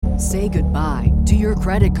Say goodbye to your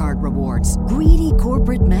credit card rewards. Greedy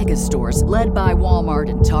corporate mega stores, led by Walmart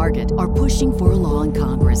and Target, are pushing for a law in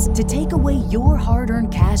Congress to take away your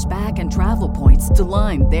hard-earned cash back and travel points to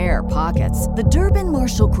line their pockets. The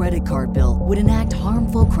Durbin-Marshall credit card bill would enact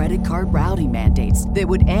harmful credit card routing mandates that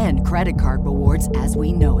would end credit card rewards as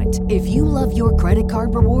we know it. If you love your credit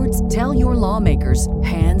card rewards, tell your lawmakers,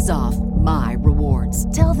 hands off my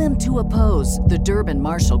rewards. Tell them to oppose the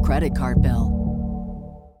Durbin-Marshall credit card bill.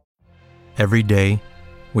 Every day,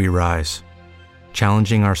 we rise,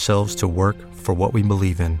 challenging ourselves to work for what we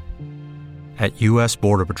believe in. At U.S.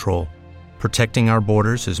 Border Patrol, protecting our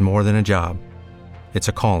borders is more than a job. It's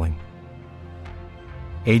a calling.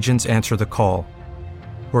 Agents answer the call,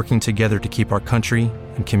 working together to keep our country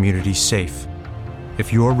and communities safe.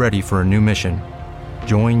 If you're ready for a new mission,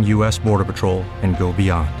 join U.S. Border Patrol and go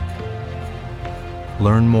beyond.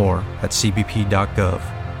 Learn more at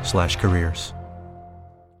cbp.gov/careers.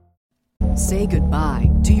 Say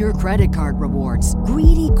goodbye to your credit card rewards.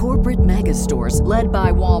 Greedy corporate mega stores, led by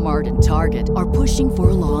Walmart and Target, are pushing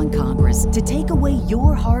for a law in Congress to take away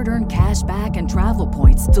your hard-earned cash back and travel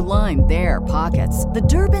points to line their pockets. The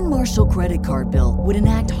Durbin-Marshall credit card bill would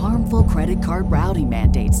enact harmful credit card routing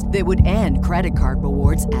mandates that would end credit card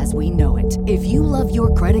rewards as we know it. If you love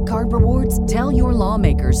your credit card rewards, tell your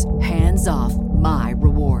lawmakers, hands off my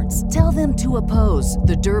rewards. Tell them to oppose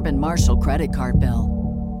the Durbin-Marshall credit card bill.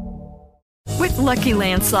 With Lucky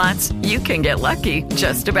Land Slots, you can get lucky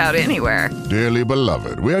just about anywhere. Dearly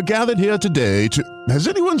beloved, we are gathered here today to... Has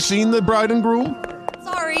anyone seen the bride and groom?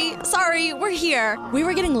 Sorry, we're here. We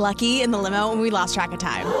were getting lucky in the limo and we lost track of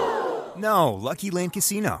time. No, Lucky Land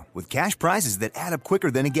Casino, with cash prizes that add up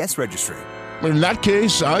quicker than a guest registry. In that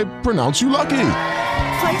case, I pronounce you lucky.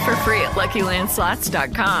 Play for free at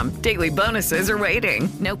LuckyLandSlots.com. Daily bonuses are waiting.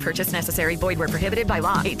 No purchase necessary. Void where prohibited by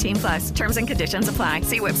law. 18+. Terms and conditions apply.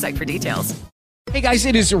 See website for details. Hey guys,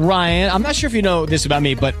 it is Ryan. I'm not sure if you know this about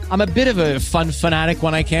me, but I'm a bit of a fun fanatic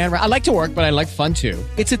when I can. I like to work, but I like fun too.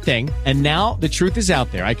 It's a thing. And now the truth is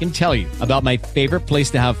out there. I can tell you about my favorite place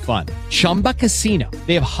to have fun. Chumba Casino.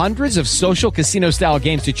 They have hundreds of social casino style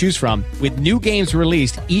games to choose from with new games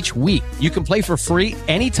released each week. You can play for free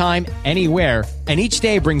anytime, anywhere. And each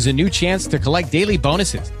day brings a new chance to collect daily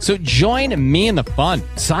bonuses. So join me in the fun.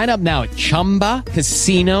 Sign up now at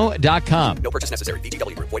ChumbaCasino.com. No purchase necessary.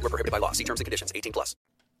 VGW. Void where prohibited by law. See terms and conditions. 18+.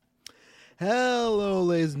 Hello,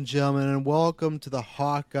 ladies and gentlemen, and welcome to the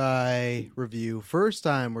Hawkeye review. First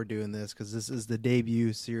time we're doing this because this is the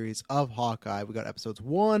debut series of Hawkeye. We got episodes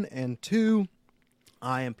 1 and 2.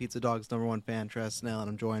 I am Pizza Dog's #1 fan, Tress Snell, and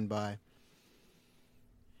I'm joined by...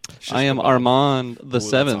 I am Armand the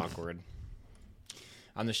Seventh. That's awkward.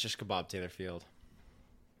 I'm the Shish Kebab Taylor Field.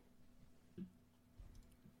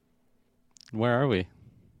 Where are we?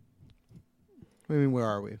 What do you mean, where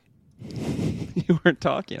are we? You weren't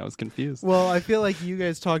talking. I was confused. Well, I feel like you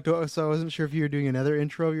guys talked to us, so I wasn't sure if you were doing another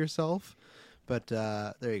intro of yourself. But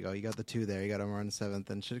there you go. You got the two there. You got Armand the Seventh,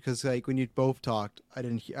 and because like when you both talked, I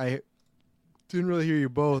didn't really hear you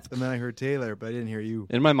both, and then I heard Taylor, but I didn't hear you.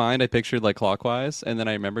 In my mind, I pictured like clockwise, and then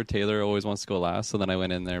I remembered Taylor always wants to go last, so then I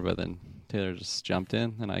went in there, but then Taylor just jumped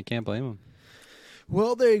in, and I can't blame him.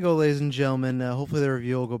 Well, there you go, ladies and gentlemen. Hopefully the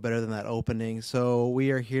review will go better than that opening. So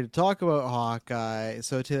we are here to talk about Hawkeye.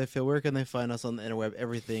 So Taylor, Phil, where can they find us on the interweb?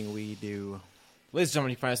 Everything we do. Ladies and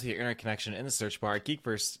gentlemen, you can find us with your internet connection in the search bar.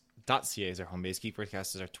 Geekverse.ca is our home base.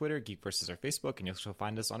 Geekverse is our Twitter. Geekverse is our Facebook. And you'll also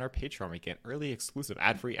find us on our Patreon where you get early, exclusive,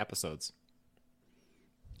 ad-free episodes.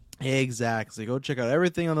 Exactly. Go check out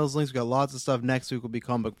everything on those links. We've got lots of stuff. Next week will be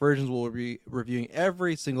comic book versions. We'll be reviewing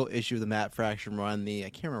every single issue of the Matt Fraction run.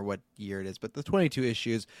 I can't remember what year it is, but the 22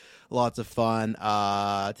 issues. Lots of fun.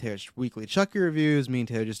 Taylor's weekly Chucky reviews. Me and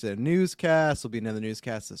Taylor just did a newscast. There'll be another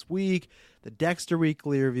newscast this week. The Dexter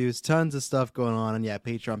weekly reviews. Tons of stuff going on. And yeah,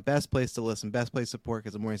 Patreon, best place to listen, best place to support,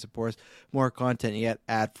 because the more you support, more content you get,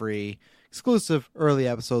 ad-free, exclusive, early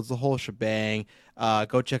episodes, the whole shebang.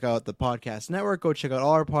 Go check out the podcast network. Go check out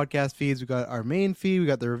all our podcast feeds. We got our main feed. We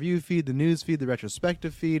got the review feed, the news feed, the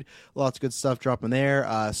retrospective feed. Lots of good stuff dropping there.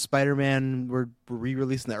 Spider-Man, we're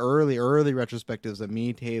re-releasing the early retrospectives that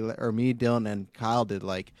me, Dylan, and Kyle did,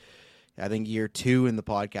 like, I think year 2 in the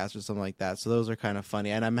podcast or something like that. So those are kind of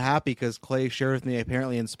funny. And I'm happy because Clay shared with me,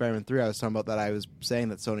 apparently in Spider-Man 3, I was talking about that. I was saying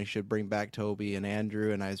that Sony should bring back Toby and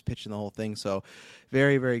Andrew, and I was pitching the whole thing. So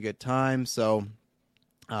very, very good time. So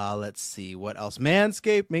Let's see what else.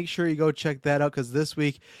 Manscaped, make sure you go check that out because this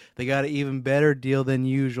week they got an even better deal than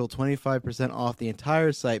usual. 25% off the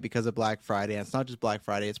entire site because of Black Friday. And it's not just Black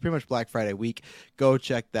Friday, it's pretty much Black Friday week. Go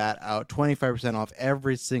check that out. 25% off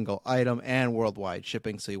every single item and worldwide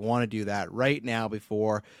shipping. So you want to do that right now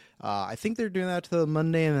before. I think they're doing that to the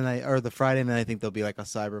Monday or the Friday, and then I think there'll be like a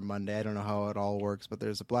Cyber Monday. I don't know how it all works, but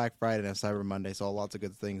there's a Black Friday and a Cyber Monday, so lots of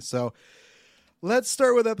good things. So let's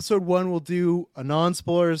start with episode 1. We'll do a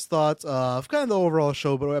non-spoilers thoughts of kind of the overall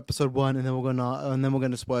show, but episode 1, and then we're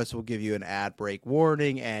gonna spoil. So we'll give you an ad break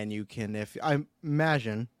warning, and you can, if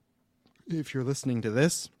you're listening to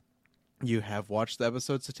this, you have watched the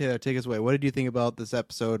episode. So Taylor, take us away. What did you think about this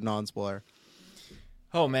episode, non-spoiler?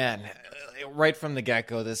 Oh man, right from the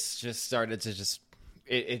get-go, this just started to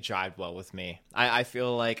it jived well with me. I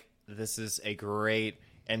feel like this is a great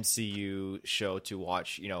MCU show to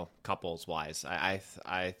watch, couples wise. I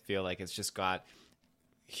feel like it's just got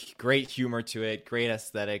great humor to it, great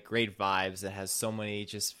aesthetic, great vibes. It has so many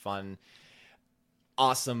just fun,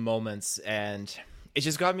 awesome moments, and it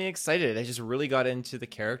just got me excited. I just really got into the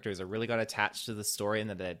characters. I really got attached to the story and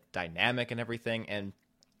the dynamic and everything. And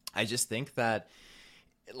I just think that,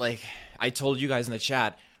 like I told you guys in the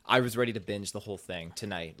chat, I was ready to binge the whole thing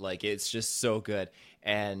tonight. Like, it's just so good.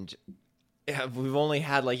 And we've only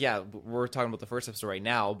had we're talking about the first episode right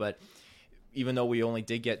now, but even though we only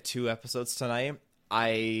did get 2 episodes tonight,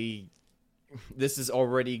 this has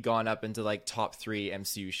already gone up into like top 3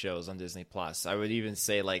 MCU shows on Disney Plus. I would even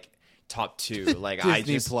say like top 2. Like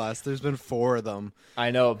Disney Plus, there's been 4 of them.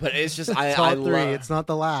 I know, but it's just top 3. It's not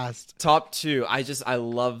the last. Top 2. I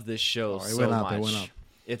love this show so much. It went up.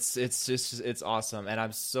 It's awesome, and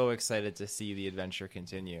I'm so excited to see the adventure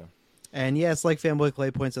continue. And yes, like Fanboy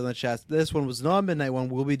Clay points out in the chat, this one was not a midnight one.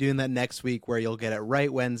 We'll be doing that next week where you'll get it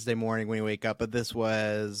right Wednesday morning when you wake up. But this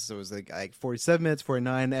was like 47 minutes,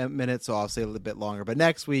 49 minutes, so I'll say a little bit longer. But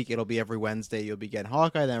next week, it'll be every Wednesday. You'll be getting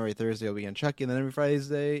Hawkeye, then every Thursday you'll be getting Chucky, and then every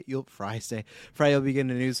Friday you'll be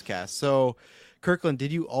getting a newscast. So, Kirkland,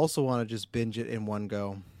 did you also want to just binge it in one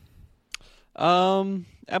go?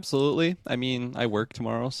 Absolutely. I mean, I work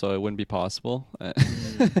tomorrow, so it wouldn't be possible.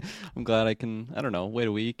 I'm glad I can, wait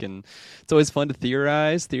a week, and it's always fun to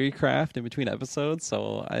theory craft in between episodes.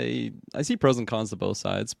 So I see pros and cons to both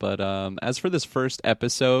sides. But as for this first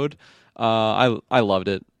episode, I loved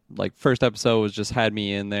it. Like, first episode was just had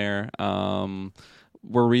me in there.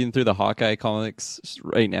 We're reading through the Hawkeye comics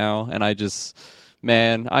right now, and I'm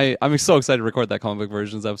so excited to record that comic book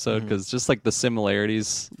versions episode because just like the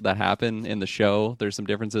similarities that happen in the show, there's some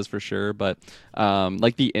differences for sure. But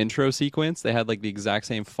like the intro sequence, they had like the exact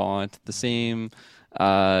same font, the same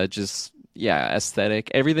aesthetic.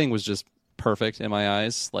 Everything was just perfect in my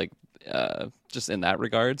eyes, like just in that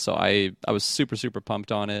regard. So I was super, super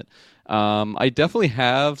pumped on it. I definitely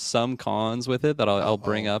have some cons with it that I'll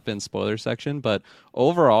bring up in spoiler section, but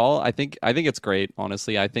overall, I think it's great.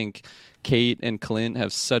 Honestly, I think Kate and Clint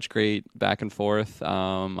have such great back and forth.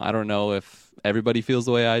 I don't know if everybody feels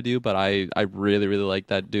the way I do, but I really, really like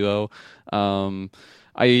that duo. I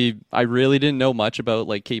really didn't know much about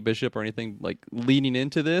like Kate Bishop or anything like leading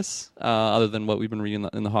into this, other than what we've been reading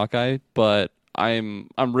in the Hawkeye, but I'm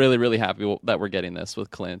really, really happy that we're getting this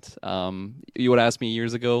with Clint. You would ask me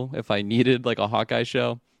years ago if I needed like a Hawkeye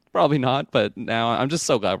show. Probably not, but now I'm just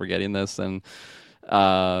so glad we're getting this, and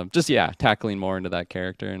tackling more into that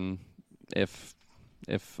character. And if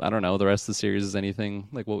I don't know, the rest of the series is anything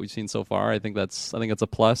like what we've seen so far, I think that's a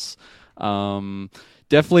plus.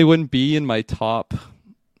 Definitely wouldn't be in my top,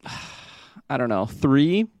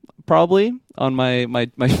 3 probably on my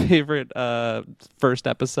favorite first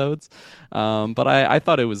episodes, but I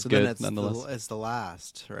thought it was good nonetheless. It's the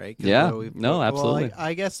last, right? Yeah, absolutely. Well,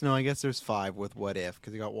 I guess there's 5 with What If,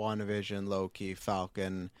 because you got WandaVision, Loki,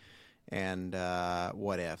 Falcon, and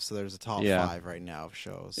What If. So there's a top 5 right now of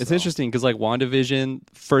shows. It's interesting because like WandaVision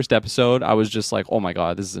first episode, I was just like, oh my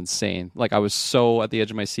god, this is insane. Like I was so at the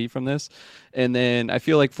edge of my seat from this. And then I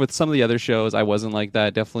feel like with some of the other shows, I wasn't like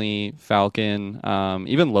that. Definitely Falcon,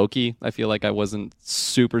 even Loki. I feel like I wasn't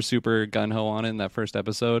super, super gung-ho on it in that first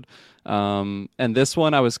episode. And this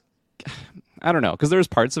one, I don't know, because there was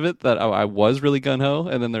parts of it that I was really gung-ho,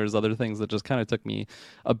 and then there's other things that just kind of took me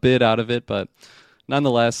a bit out of it. But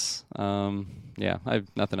nonetheless, I have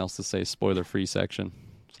nothing else to say. Spoiler-free section.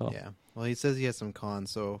 So yeah. Well, he says he has some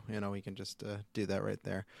cons, so we can just do that right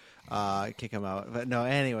there, kick him out. But no,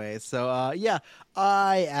 anyway. So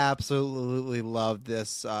I absolutely love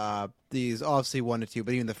this. These obviously 1 to 2,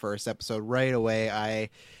 but even the first episode right away,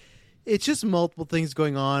 It's just multiple things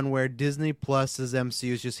going on where Disney Plus's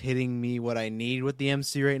MCU is just hitting me what I need with the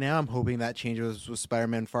MCU right now. I'm hoping that changes with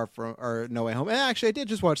Spider-Man No Way Home. And actually, I did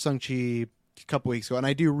just watch Shang-Chi a couple weeks ago, and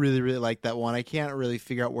I do really, really like that one. I can't really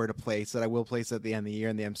figure out where to place it. I will place it at the end of the year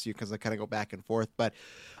in the MCU because I kind of go back and forth. But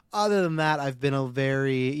other than that, I've been a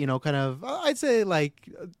very, kind of, I'd say like,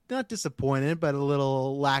 not disappointed, but a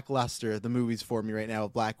little lackluster, the movies for me right now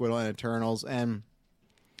with Black Widow and Eternals. And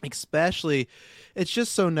especially, it's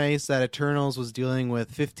just so nice that Eternals was dealing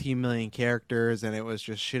with 15 million characters and it was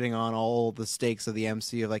just shitting on all the stakes of the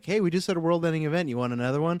MCU of like, hey, we just had a world-ending event. You want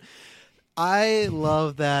another one? I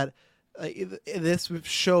love that. This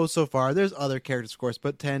show so far, there's other characters, of course,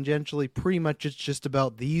 but tangentially, pretty much it's just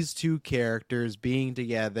about these two characters being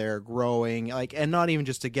together, growing, like, and not even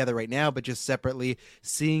just together right now, but just separately,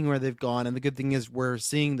 seeing where they've gone. And the good thing is we're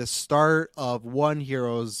seeing the start of one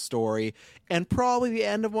hero's story and probably the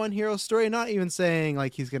end of one hero's story. Not even saying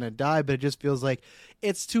like he's going to die, but it just feels like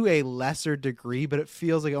it's to a lesser degree, but it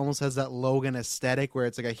feels like it almost has that Logan aesthetic where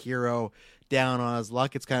it's like a hero down on his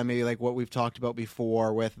luck. It's kind of maybe like what we've talked about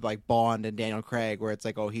before with like Bond and Daniel Craig, where it's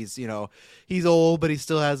like, oh, he's he's old, but he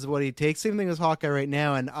still has what he takes. Same thing as Hawkeye right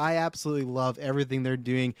now, and I absolutely love everything they're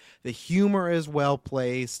doing. The humor is well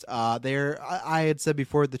placed. I had said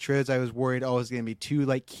before the trailers, I was worried, oh, it's gonna be too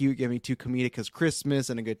like cute, gonna be too comedic because Christmas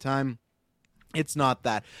and a good time. It's not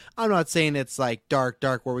that. I'm not saying it's like dark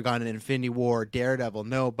where we got an Infinity War or Daredevil.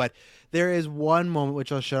 No, but there is one moment which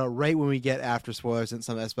I'll shout out right when we get after spoilers and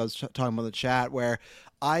some of that stuff talking about the chat where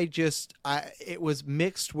it was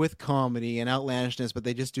mixed with comedy and outlandishness, but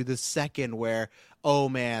they just do the second where, oh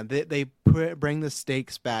man, they bring the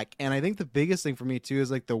stakes back. And I think the biggest thing for me too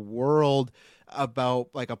is like the world about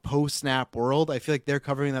like a post-snap world. I feel like they're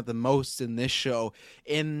covering that the most in this show.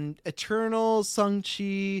 In Eternals,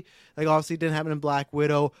 Shang-Chi, like obviously it didn't happen in Black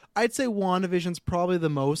Widow. I'd say WandaVision's probably the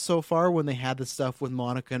most so far when they had the stuff with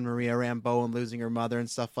Monica and Maria Rambeau and losing her mother and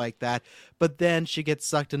stuff like that. But then she gets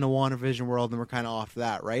sucked into WandaVision world and we're kind of off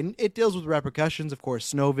that, right? And it deals with repercussions, of course,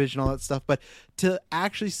 Snow Vision, all that stuff. But to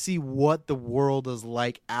actually see what the world is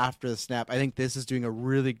like after the snap, I think this is doing a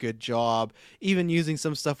really good job, even using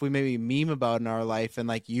some stuff we maybe meme about in our life and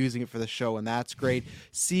like using it for the show, and that's great.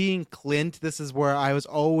 Seeing Clint, this is where I was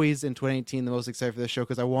always in 2018 the most excited for this show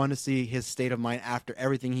because I want to see his state of mind after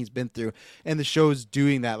everything he's been through, and the show's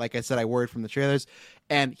doing that. Like I said, I worried from the trailers,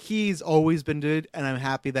 and he's always been good, and I'm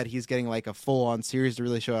happy that he's getting like a full-on series to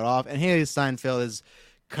really show it off. And Haley Steinfeld is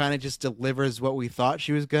kind of just delivers what we thought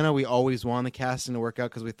she was gonna. We always wanted the casting to work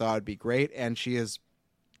out because we thought it'd be great, and she is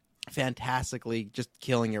fantastically just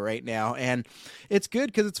killing it right now. And it's good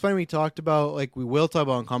because it's funny, we talked about, like we will talk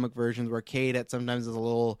about in comic versions where Kate at sometimes is a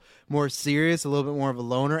little more serious, a little bit more of a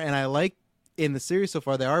loner, and I like in the series so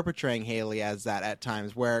far they are portraying Haley as that at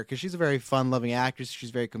times, where because she's a very fun-loving actress,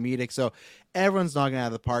 she's very comedic, so everyone's knocking out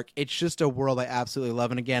of the park. It's just a world I absolutely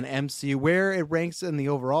love. And again, MCU, where it ranks in the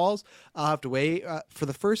overalls, I'll have to wait. For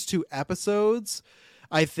the first 2 episodes,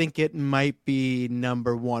 I think it might be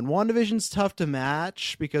number 1. WandaVision's tough to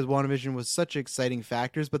match because WandaVision was such exciting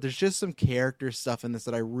factors, but there's just some character stuff in this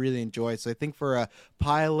that I really enjoy. So I think for a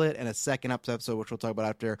pilot and a second episode, which we'll talk about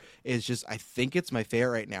after, is just, I think it's my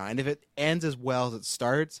favorite right now. And if it ends as well as it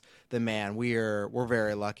starts, then man, we're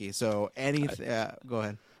very lucky. So go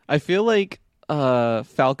ahead. I feel like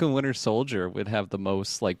Falcon Winter Soldier would have the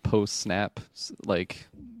most like post-snap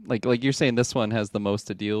like you're saying this one has the most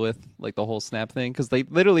to deal with, like the whole snap thing, because they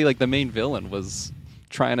literally, like the main villain was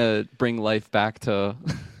trying to bring life back to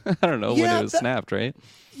I don't know, when it was snapped, right?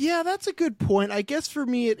 Yeah, that's a good point. I guess for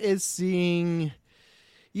me it is seeing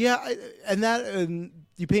you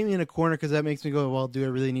paint me in a corner because that makes me go, well, do I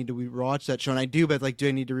really need to rewatch that show? And I do, but like, do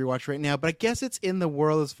I need to rewatch right now? But I guess it's in the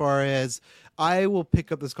world as far as I will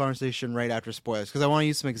pick up this conversation right after spoilers because I want to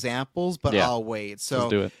use some examples, but I'll wait. So let's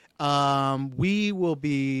do it. We will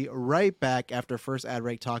be right back after first ad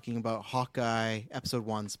break talking about Hawkeye Episode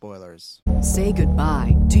 1 spoilers. Say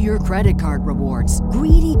goodbye to your credit card rewards.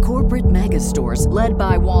 Greedy corporate mega stores, led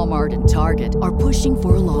by Walmart and Target, are pushing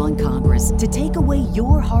for a law in Congress to take away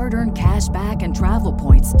your hard-earned cash back and travel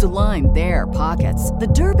points to line their pockets. The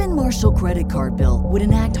Durbin-Marshall credit card bill would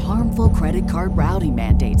enact harmful credit card routing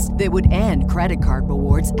mandates that would end credit card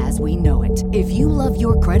rewards as we know it. If you love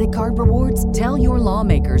your credit card rewards, tell your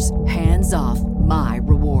lawmakers, hands off my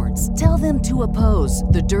rewards. Tell them to oppose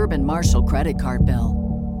the Durbin-Marshall credit card bill.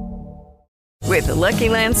 With the Lucky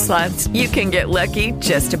Land Slots, you can get lucky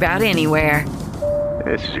just about anywhere.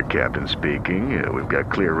 This is your captain speaking. We've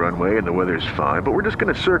got clear runway and the weather's fine, but we're just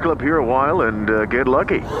going to circle up here a while and get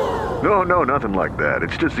lucky. No, nothing like that.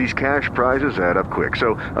 It's just these cash prizes add up quick.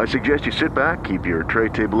 So I suggest you sit back, keep your tray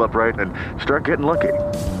table upright, and start getting lucky.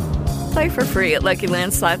 Play for free at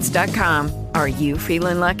LuckyLandSlots.com. Are you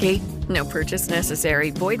feeling lucky? No purchase necessary.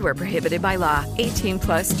 Void where prohibited by law. 18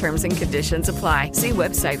 plus terms and conditions apply. See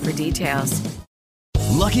website for details.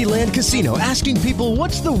 Lucky Land Casino, asking people,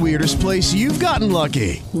 what's the weirdest place you've gotten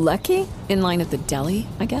lucky? Lucky? In line at the deli,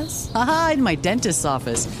 I guess? Aha, in my dentist's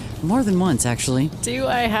office. More than once, actually. Do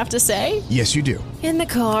I have to say? Yes, you do. In the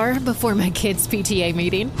car before my kids' PTA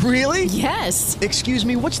meeting. Really? Yes. Excuse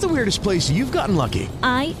me, what's the weirdest place you've gotten lucky?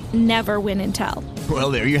 I never win and tell.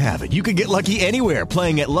 Well, there you have it. You can get lucky anywhere,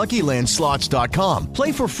 playing at LuckyLandSlots.com.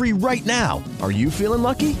 Play for free right now. Are you feeling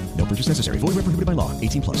lucky? No purchase necessary. Void where prohibited by law.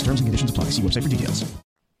 18 plus. Terms and conditions apply. See website for details.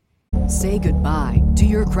 Say goodbye to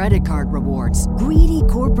your credit card rewards. Greedy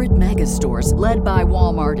corporate mega stores, led by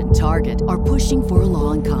Walmart and Target, are pushing for a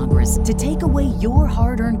law in Congress to take away your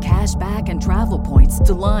hard-earned cash back and travel points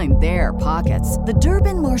to line their pockets. The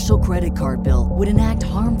Durbin-Marshall credit card bill would enact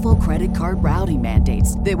harmful credit card routing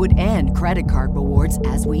mandates that would end credit card rewards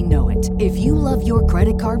as we know it. If you love your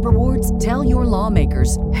credit card rewards, tell your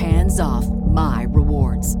lawmakers, hands off my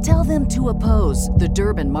rewards. Tell them to oppose the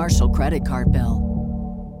Durbin-Marshall credit card bill.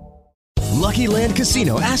 Lucky Land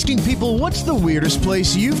Casino, asking people, what's the weirdest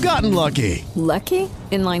place you've gotten lucky? Lucky?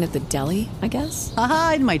 In line at the deli, I guess?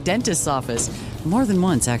 Aha, in my dentist's office. More than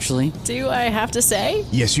once, actually. Do I have to say?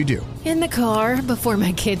 Yes, you do. In the car before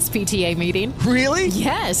my kids' PTA meeting. Really?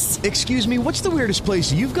 Yes. Excuse me, what's the weirdest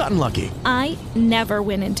place you've gotten lucky? I never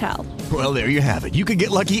win and tell. Well, there you have it. You can get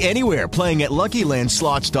lucky anywhere, playing at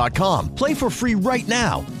LuckyLandSlots.com. Play for free right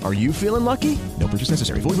now. Are you feeling lucky? No purchase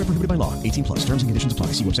necessary. Void where prohibited by law. 18 plus. Terms and conditions apply.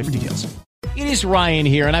 See website for details. It is Ryan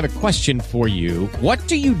here, and I have a question for you. What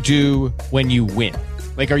do you do when you win?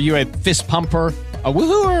 Like, are you a fist pumper, a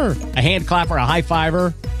woohooer, a hand clapper, a high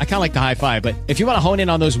fiver? I kind of like the high five, but if you want to hone in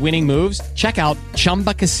on those winning moves, check out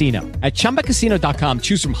Chumba Casino. At ChumbaCasino.com,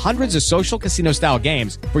 choose from hundreds of social casino-style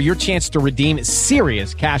games for your chance to redeem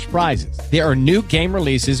serious cash prizes. There are new game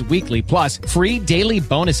releases weekly, plus free daily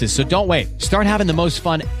bonuses. So don't wait. Start having the most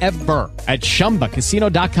fun ever at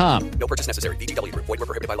ChumbaCasino.com. No purchase necessary. VGW. Void where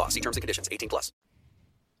prohibited by law. See terms and conditions. 18 plus.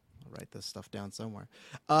 Write this stuff down somewhere.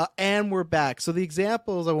 And we're back. So the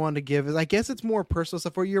examples I wanted to give is, I guess it's more personal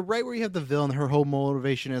stuff where you're right where you have the villain. Her whole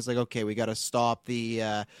motivation is like, okay, we got to stop the,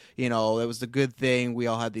 it was the good thing. We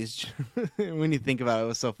all had these, when you think about it, it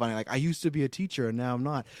was so funny. Like, I used to be a teacher and now I'm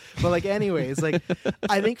not. But like, anyways, like,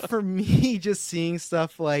 I think for me, just seeing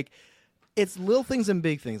stuff like, it's little things and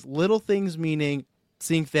big things. Little things meaning,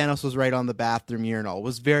 seeing Thanos was right on the bathroom urinal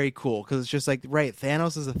was very cool because it's just like, right,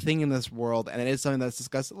 Thanos is a thing in this world, and it is something that's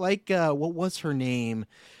discussed. Like, what was her name?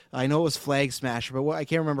 I know it was Flag Smasher, but I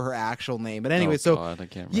can't remember her actual name. But anyway, I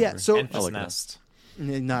can't remember. Yeah, so Enfys Nest.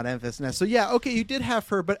 Not Enfys Nest. So yeah, okay, you did have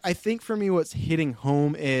her, but I think for me, what's hitting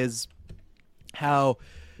home is how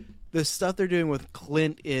the stuff they're doing with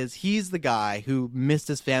Clint is he's the guy who missed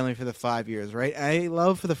his family for the 5 years, right? I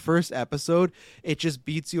love for the first episode, it just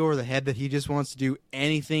beats you over the head that he just wants to do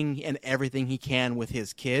anything and everything he can with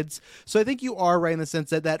his kids. So I think you are right in the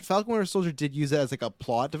sense that Falcon Winter Soldier did use it as like a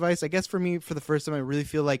plot device. I guess for me, for the first time, I really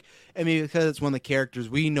feel like, I mean, because it's one of the characters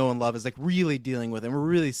we know and love is like really dealing with him. We're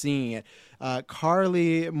really seeing it.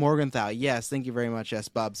 Carly Morgenthau, yes, thank you very much, yes,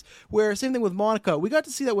 Bubs. Where, same thing with Monica, we got to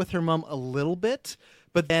see that with her mom a little bit,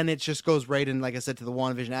 but then it just goes right in, like I said, to the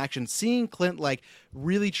WandaVision action. Seeing Clint, like,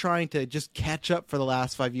 really trying to just catch up for the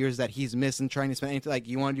last 5 years that he's missed and trying to spend anything, like,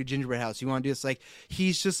 you want to do Gingerbread House, you want to do this, like,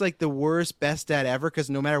 he's just, like, the worst, best dad ever, because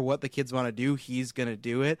no matter what the kids want to do, he's going to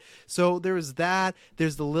do it. So there was that.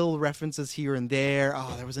 There's the little references here and there.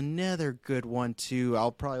 Oh, there was another good one, too.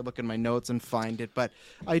 I'll probably look in my notes and find it, but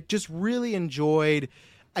I just really enjoyed,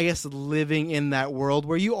 I guess, living in that world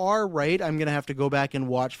where you are right. I'm going to have to go back and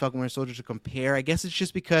watch Falcon Winter Soldier to compare. I guess it's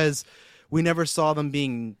just because we never saw them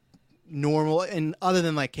being normal, and other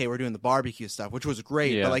than like, hey, we're doing the barbecue stuff, which was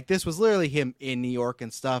great, but like this was literally him in New York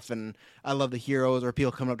and stuff, and I love the heroes or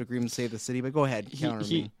people coming up to Green and save the city, but go ahead, counter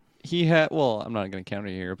me. He had, well, I'm not going to counter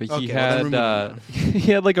you here, but he okay, had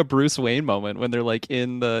he had like a Bruce Wayne moment when they're like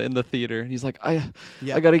in the theater, and he's like, I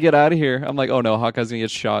got to get out of here. I'm like, oh no, Hawkeye's going to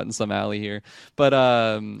get shot in some alley here. But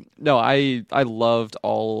no, I loved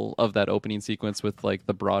all of that opening sequence with like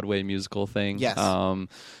the Broadway musical thing. Yes.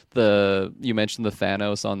 You mentioned the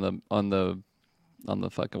Thanos on the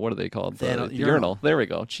fucking, what are they called? The urinal. There we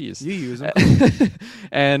go. Jeez. You use them.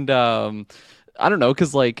 And I don't know,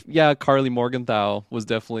 because like, yeah, Carly Morgenthau was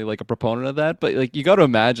definitely like a proponent of that, but like you got to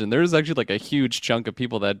imagine there's actually like a huge chunk of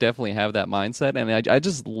people that definitely have that mindset, and I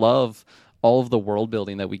just love all of the world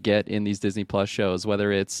building that we get in these Disney Plus shows,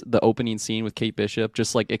 whether it's the opening scene with Kate Bishop,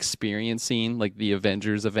 just like experiencing like the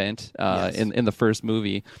Avengers event in the first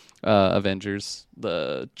movie, Avengers,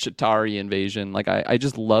 the Chitauri invasion. Like I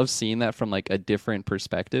just love seeing that from like a different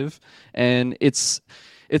perspective, and it's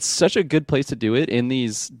such a good place to do it in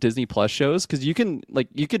these Disney Plus shows, because you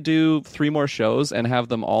could do 3 more shows and have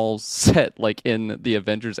them all set like in the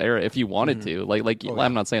Avengers era if you wanted to.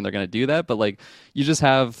 I'm not saying they're going to do that, but like you just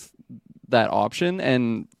have that option.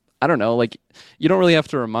 And I don't know, like you don't really have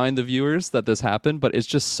to remind the viewers that this happened, but it's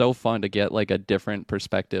just so fun to get like a different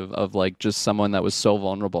perspective of like just someone that was so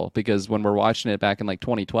vulnerable. Because when we're watching it back in like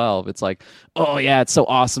 2012, it's like, oh yeah, it's so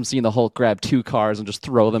awesome seeing the Hulk grab 2 cars and just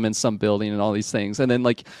throw them in some building and all these things. And then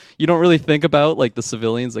like you don't really think about like the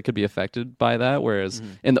civilians that could be affected by that. Whereas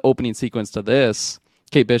in the opening sequence to this,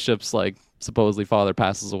 Kate Bishop's like supposedly father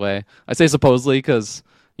passes away. I say supposedly because,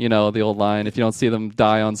 you know, the old line, if you don't see them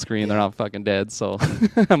die on screen, they're not fucking dead. So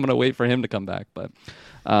I'm going to wait for him to come back. But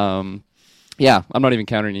yeah, I'm not even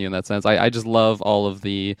countering you in that sense. I just love all of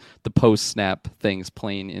the post-snap things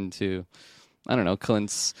playing into, I don't know,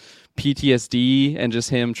 Clint's PTSD and just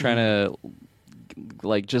him trying to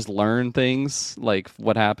like just learn things, like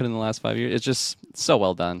what happened in the last 5 years. It's just so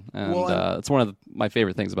well done. And it's one of my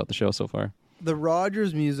favorite things about the show so far. The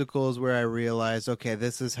Rogers musical is where I realized, okay,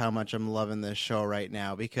 this is how much I'm loving this show right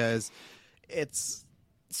now, because it's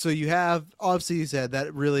so you have, obviously you said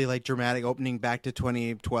that really like dramatic opening back to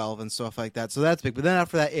 2012 and stuff like that. So that's big. But then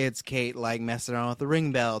after that, it's Kate like messing around with the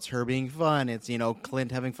ring bell. It's her being fun. It's, you know,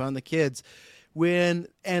 Clint having fun with the kids.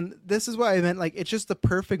 And this is what I meant, like, it's just the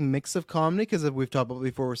perfect mix of comedy, because we've talked about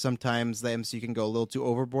before where sometimes the MCU can go a little too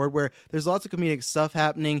overboard, where there's lots of comedic stuff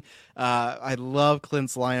happening. I love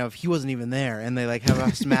Clint's line of, he wasn't even there, and they like have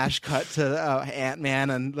a smash cut to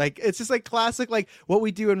Ant-Man, and like it's just like classic, like what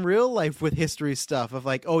we do in real life with history stuff of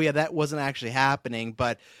like, oh yeah, that wasn't actually happening,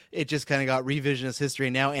 but it just kind of got revisionist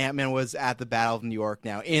history. Now Ant-Man was at the Battle of New York.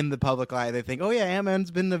 Now in the public eye, they think, oh yeah,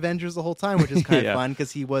 Ant-Man's been in Avengers the whole time, which is kind of fun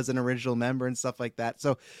because he was an original member and stuff like that.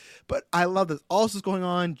 So, but I love this. Also is going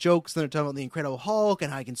on, jokes, and they're talking about the Incredible Hulk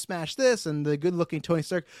and how he can smash this, and the good-looking Tony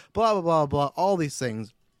Stark, blah, blah, blah, blah, all these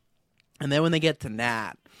things. And then when they get to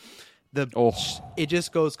Nat, it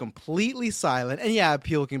just goes completely silent. And yeah,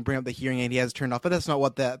 people can bring up the hearing aid he has turned off, but that's not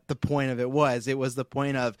what the point of it was. It was the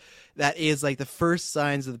point of that is like the first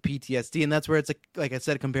signs of the PTSD, and that's where it's like I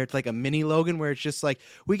said, compared to like a mini Logan, where it's just like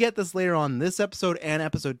we get this later on in this episode and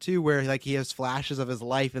episode 2, where like he has flashes of his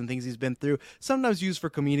life and things he's been through, sometimes used for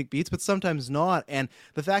comedic beats, but sometimes not. And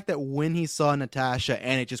the fact that when he saw Natasha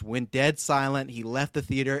and it just went dead silent, he left the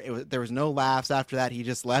theater. There was no laughs after that. He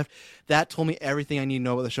just left. That told me everything I need to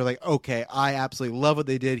know about the show. Like, okay, I absolutely love what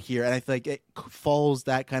they did here, and I feel like it follows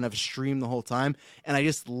that kind of stream the whole time, and I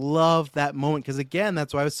just love that moment, because again,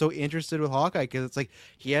 that's why I was so interested with Hawkeye, because it's like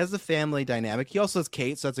he has the family dynamic. He also has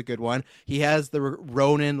Kate, so that's a good one. He has the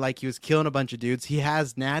Ronin, like he was killing a bunch of dudes. He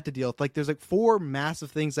has Nat to deal with. Like there's like 4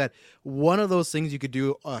 massive things that one of those things you could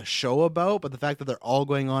do a show about, but the fact that they're all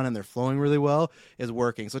going on and they're flowing really well is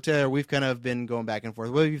working. So Taylor, we've kind of been going back and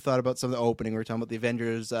forth. What have you thought about some of the opening? We were talking about the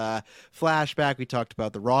Avengers flashback. We talked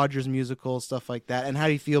about the Rogers musical, stuff like that. And how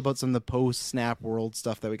do you feel about some of the post-snap world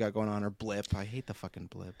stuff that we got going on, or blip? I hate the fucking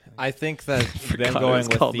blip. I think that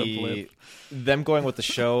them going with the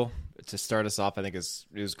show to start us off, I think it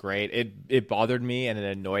was great. It bothered me and it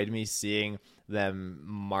annoyed me seeing them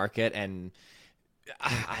market and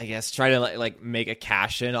I guess try to like make a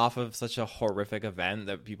cash in off of such a horrific event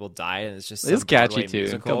that people died, and it's just it's catchy too.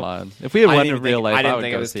 Musical. Come on, if we had one in real life, I didn't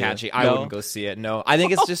think it was catchy. I wouldn't go see it. No, I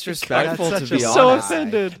think it's disrespectful to be honest. So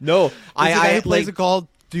offended. No, I plays a Call of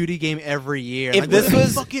Duty game every year. If this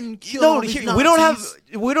was fucking we don't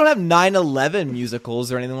have 9/11 musicals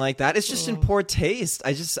or anything like that. It's just in poor taste.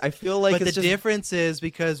 I feel like but the difference is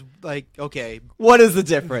because like okay, what is the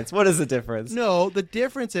difference? No, the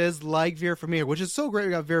difference is like Vera Farmiga, which is so great.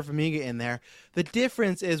 We got Vera Farmiga in there. The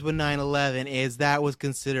difference is with 9/11 is that was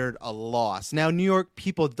considered a loss. Now New York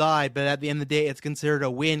people died, but at the end of the day, it's considered a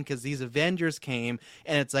win because these Avengers came,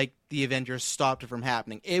 and it's like the Avengers stopped it from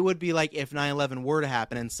happening. It would be like if 9/11 were to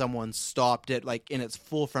happen and someone stopped it like in its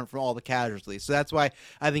full front from all the casualties. So that's why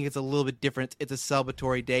I think it's a little bit different. It's a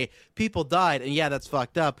celebratory day. People died, and yeah, that's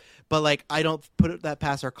fucked up. But like I don't put that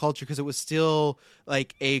past our culture because it was still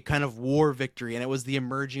like a kind of war victory, and it was the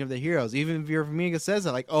emerging of the heroes. Even Vera Farmiga says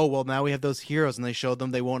that, like, oh well, now we have those heroes, and they showed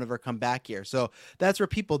them they won't ever come back here. So that's where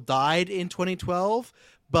people died in 2012.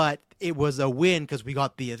 But it was a win because we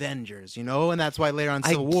got the Avengers, you know, and that's why later on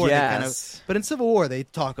Civil War, they kind of. But in Civil War, they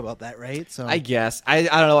talk about that, right? So I guess I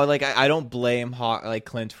don't know. Like I don't blame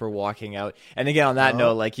Clint for walking out. And again, on that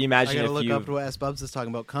note, like you imagine I gotta if look up to what S. Bubs is talking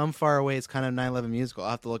about. Come Far Away is kind of 9/11 musical.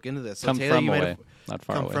 I'll have to look into this. So Come Taylor, From Away, not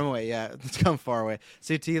Far Away. Come From Away, yeah. Come Far Away.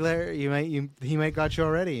 So Taylor, he might got you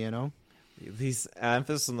already, you know. These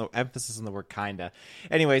emphasis on the word kinda.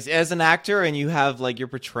 Anyways, as an actor and you have like you're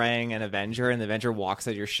portraying an Avenger and the Avenger walks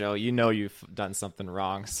at your show, you know you've done something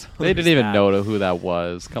wrong. So they didn't even know who that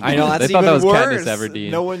was. Come I know, on. that's they thought that was even Katniss worse. Everdeen.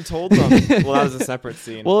 No one told them. Well, that was a separate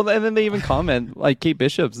scene. Well, and then they even comment like Kate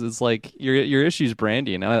Bishop's is like your issue's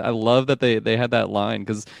Brandy, and I love that they had that line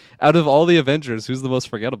because out of all the Avengers, who's the most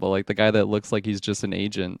forgettable? Like the guy that looks like he's just an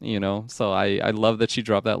agent, you know. So I love that she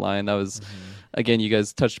dropped that line. That was. Again, you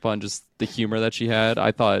guys touched upon just the humor that she had.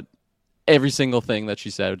 I thought every single thing that she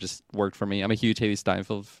said just worked for me. I'm a huge Haley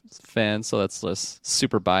Steinfeld fan, so that's just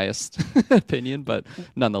super biased opinion, but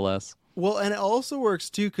nonetheless. Well, and it also works,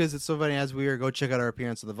 too, because it's so funny. As we were go check out our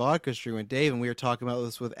appearance of the Vodka Stream with Dave, and we were talking about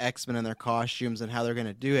this with X-Men and their costumes and how they're going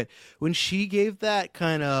to do it. When she gave that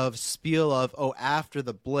kind of spiel of, after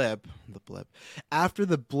the blip,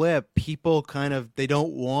 people kind of, they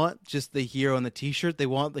don't want just the hero in the T-shirt. They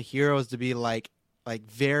want the heroes to be like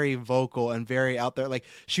very vocal and very out there. Like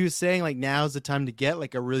she was saying, like now's the time to get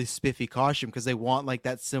like a really spiffy costume because they want like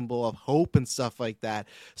that symbol of hope and stuff like that.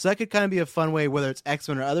 So that could kind of be a fun way, whether it's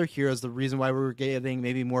X-Men or other heroes. The reason why we're getting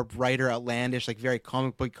maybe more brighter, outlandish, like very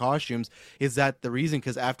comic book costumes is that the reason,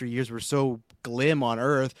 because after years we're so glim on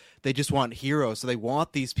Earth, they just want heroes. So they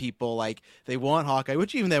want these people, like they want Hawkeye,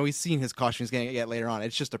 which even then we've seen his costumes getting get later on.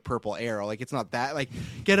 It's just a purple arrow. Like it's not that, like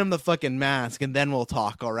get him the fucking mask and then we'll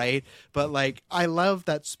talk. All right. But like, I love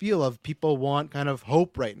that spiel of people want kind of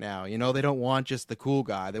hope right now. You know, they don't want just the cool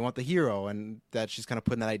guy. They want the hero. And that she's kind of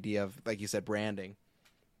putting that idea of, like you said, branding.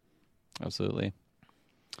 Absolutely.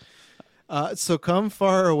 So Come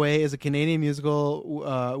Far Away is a Canadian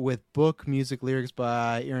musical with book, music, lyrics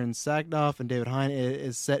by Aaron Sacknoff and David Hine. It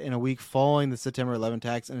is set in a week following the September 11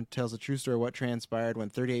 attacks and it tells the true story of what transpired when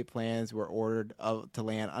 38 planes were ordered to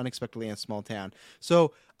land unexpectedly in a small town.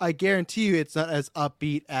 So I guarantee you it's not as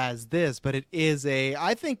upbeat as this, but it is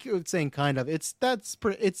I think it's saying kind of. It's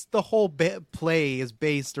the whole play is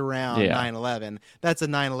based around 9/11. That's a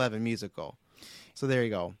 9/11 musical. So there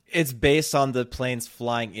you go. It's based on the planes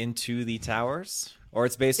flying into the towers, or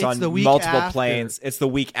it's based on the week multiple after. planes. It's the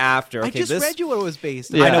week after. Okay, I just read you what it was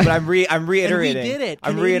based on. I know, but I'm reiterating. And we did it.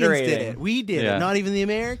 I'm Canadians reiterating. did it. We did it. Not even the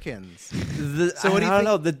Americans. So what do you think?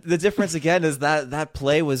 Know. The difference again is that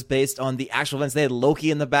play was based on the actual events. They had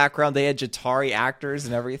Loki in the background. They had Jatari actors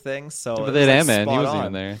and everything. So but they had Ant-Man. He wasn't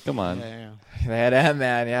even there. Come on. Yeah. They had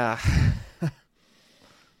Ant-Man. Yeah.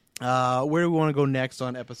 Where do we want to go next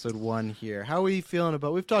on episode 1 here? How are we feeling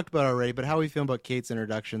about? We've talked about it already, but how are we feeling about Kate's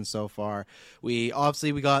introduction so far? We talked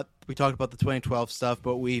about the 2012 stuff,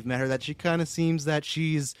 but we've met her that she kind of seems that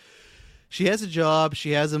she has a job,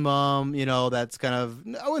 she has a mom, you know, that's kind of,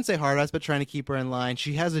 I wouldn't say hard ass, but trying to keep her in line.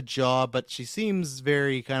 She has a job, but she seems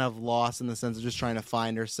very kind of lost in the sense of just trying to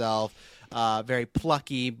find herself. Very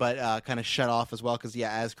plucky, but kind of shut off as well. Because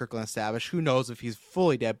as Kirkland established, who knows if he's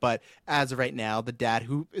fully dead? But as of right now, the dad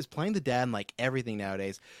who is playing the dad in like everything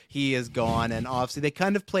nowadays, he is gone. And obviously, they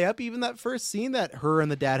kind of play up even that first scene that her and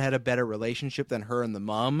the dad had a better relationship than her and the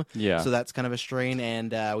mom. Yeah. So that's kind of a strain.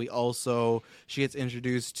 And she gets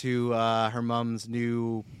introduced to her mom's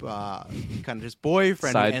new kind of just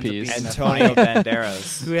boyfriend, side piece, Antonio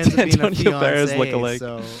Banderas, who ends up being a Antonio Banderas fiance. lookalike.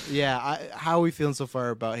 So how are we feeling so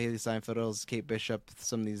far about Haley Steinfeld? Kate Bishop,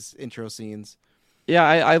 some of these intro scenes. Yeah,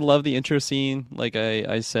 I love the intro scene, like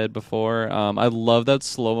I said before. I love that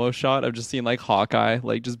slow-mo shot of just seeing, like, Hawkeye,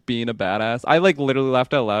 like, just being a badass. I, like, literally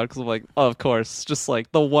laughed out loud because I'm like, oh, of course, just,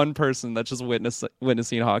 like, the one person that's just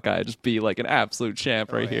witnessing Hawkeye just be, like, an absolute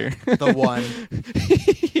champ here. The one.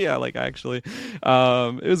 Yeah, like, actually.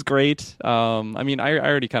 It was great. I mean, I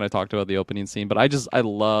already kind of talked about the opening scene, but I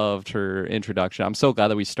loved her introduction. I'm so glad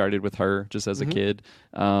that we started with her just as a kid.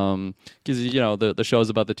 Because, you know, the show is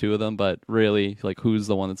about the two of them, but really, like, who's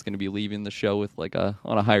the one that's going to be leaving the show with like on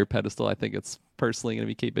a higher pedestal? I think it's personally going to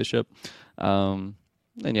be Kate Bishop. And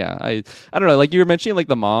yeah, I don't know, like you were mentioning like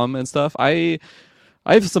the mom and stuff. I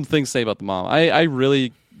have some things to say about the mom. I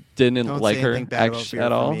really didn't like her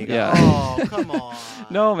at all. Yeah. Oh, come on.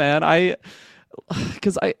 No, man.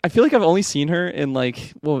 Because I feel like I've only seen her in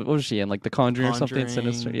like what was she in, like The Conjuring or something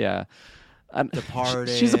sinister? Yeah.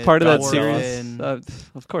 Departed, she's a part of that Godzilla. series.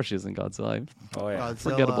 Of course she's in Godzilla. Oh yeah, Godzilla.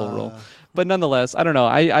 Forgettable role. But nonetheless, I don't know.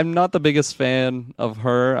 I'm not the biggest fan of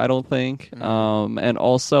her, I don't think. And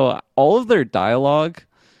also, all of their dialogue,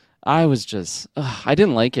 I was just, I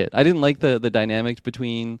didn't like it. I didn't like the dynamic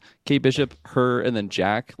between Kate Bishop, her, and then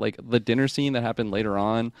Jack. Like, the dinner scene that happened later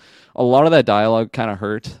on, a lot of that dialogue kind of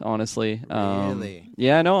hurt, honestly. Really?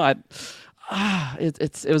 Yeah, no,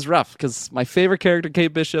 it was rough because my favorite character,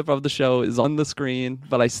 Kate Bishop, of the show is on the screen,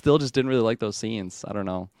 but I still just didn't really like those scenes. I don't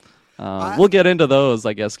know. We'll get into those,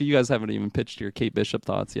 I guess. You guys haven't even pitched your Kate Bishop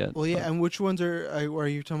thoughts yet. Well, yeah, and which ones are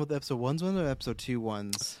you talking about, the episode 1's ones or episode 2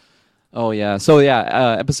 ones? Oh, yeah. So,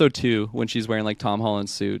 yeah, episode 2, when she's wearing, like, Tom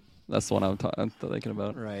Holland's suit. That's the one I'm thinking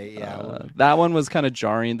about. Right, yeah. That one was kind of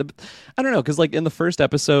jarring. I don't know, because, like, in the first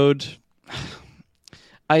episode,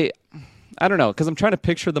 I don't know, because I'm trying to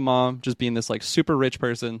picture the mom just being this, like, super rich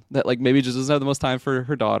person that, like, maybe just doesn't have the most time for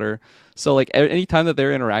her daughter. So, like, any time that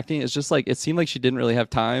they're interacting, it's just, like, it seemed like she didn't really have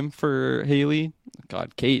time for Haley.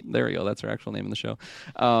 God, Kate. There we go. That's her actual name in the show.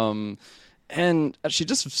 And she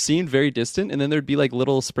just seemed very distant. And then there'd be, like,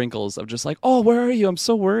 little sprinkles of just, like, oh, where are you? I'm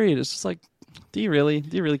so worried. It's just, like, do you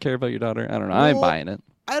really care about your daughter? I don't know. I'm buying it.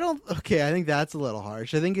 Okay, I think that's a little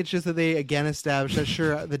harsh. I think it's just that they, again, established that,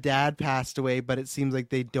 sure, the dad passed away, but it seems like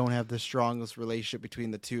they don't have the strongest relationship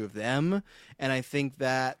between the two of them. And I think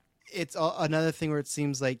that it's another thing where it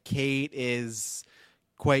seems like Kate is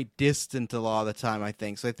quite distant a lot of the time, I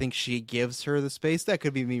think. So I think she gives her the space. That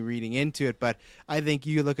could be me reading into it, but I think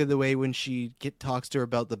you look at the way when she talks to her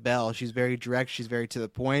about the bell, she's very direct, she's very to the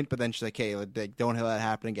point, but then she's like, hey, don't let that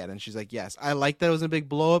happen again. And she's like, yes. I like that it was a big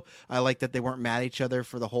blow up. I like that they weren't mad at each other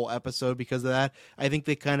for the whole episode because of that. I think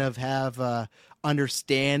they kind of have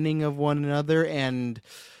understanding of one another, and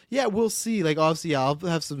yeah, we'll see. Like, obviously, I'll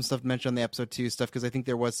have some stuff mentioned on the episode 2 stuff because I think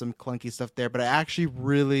there was some clunky stuff there, but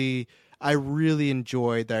I really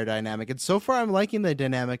enjoyed their dynamic. And so far, I'm liking the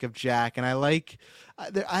dynamic of Jack. And I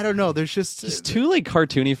don't know, there's just... It's too, like,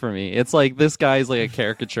 cartoony for me. It's like this guy's like a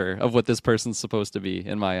caricature of what this person's supposed to be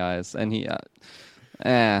in my eyes. And I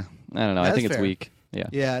don't know. I think it's weak. Yeah.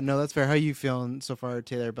 Yeah, no, that's fair. How are you feeling so far,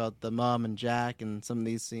 Taylor, about the mom and Jack and some of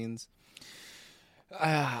these scenes?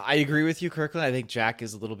 I agree with you, Kirkland. I think Jack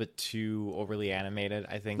is a little bit too overly animated.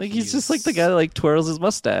 I think he's just like the guy that, like, twirls his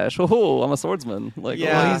mustache. Oh, I'm a swordsman. Like,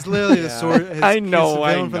 well, he's literally the sword. I know.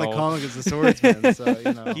 The villain for the comic is the swordsman. So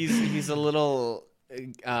you know, he's a little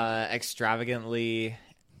extravagantly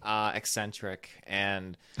eccentric,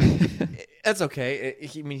 and that's okay.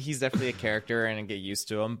 He's definitely a character, and I get used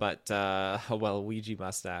to him. But Ouija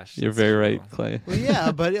mustache. You're very right, Clay. Well,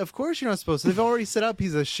 yeah, but of course you're not supposed to. They've already set up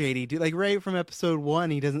he's a shady dude. Like right from episode 1,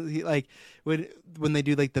 when they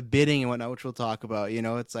do like the bidding and whatnot, which we'll talk about. You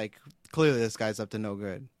know, it's like clearly this guy's up to no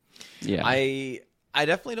good. Yeah, I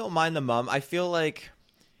definitely don't mind the mom. I feel like,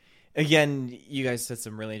 again, you guys said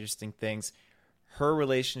some really interesting things. Her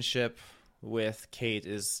relationship with Kate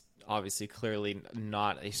is obviously clearly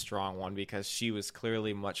not a strong one because she was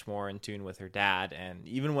clearly much more in tune with her dad. And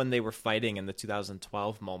even when they were fighting in the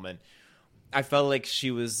 2012 moment, I felt like she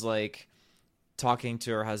was like talking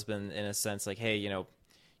to her husband in a sense like, hey, you know,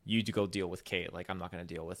 you to go deal with Kate. Like, I'm not going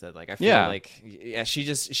to deal with it. Like, I feel like,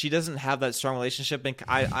 she doesn't have that strong relationship. And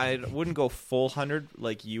I wouldn't go full 100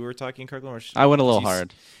 like you were talking, Kirkland. I went a little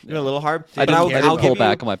hard. You went a little hard? I didn't pull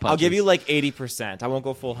back on my punches. I'll give you like 80%. I won't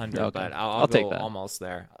go full 100, okay. but I'll take go that. almost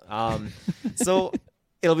there. So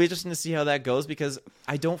it'll be interesting to see how that goes because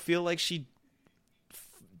I don't feel like she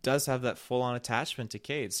does have that full-on attachment to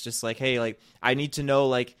Kate. It's just like, hey, like, I need to know,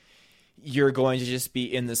 like, you're going to just be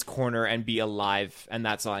in this corner and be alive, and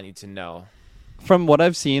that's all I need to know. From what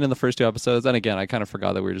I've seen in the first 2 episodes, and again, I kind of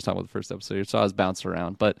forgot that we were just talking about the first episode, so I was bouncing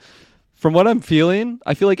around. But from what I'm feeling,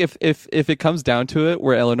 I feel like if it comes down to it,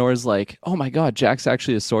 where Eleanor's like, "Oh my God, Jack's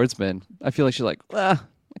actually a swordsman," I feel like she's like, I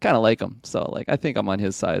kind of like him, so like I think I'm on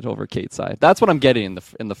his side over Kate's side. That's what I'm getting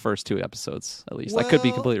in the first 2 episodes, at least. I could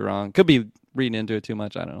be completely wrong. Could be reading into it too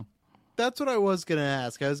much. I don't know. That's what I was going to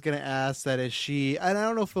ask. I was going to ask that is she, and I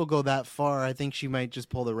don't know if it'll go that far. I think she might just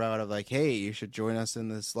pull the route of like, hey, you should join us in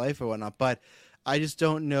this life or whatnot. But I just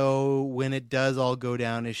don't know when it does all go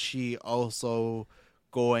down. Is she also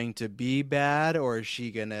going to be bad or is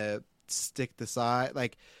she going to stick the side?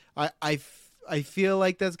 Like, I feel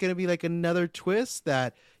like that's going to be like another twist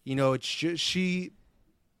that, you know, it's she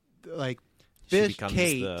like, she becomes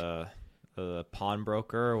Kate. The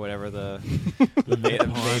pawnbroker or whatever the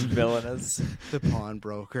main villain is. The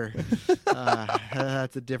pawnbroker.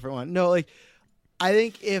 That's a different one. No, like, I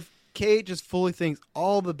think if Kate just fully thinks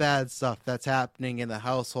all the bad stuff that's happening in the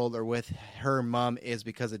household or with her mom is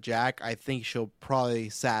because of Jack, I think she'll probably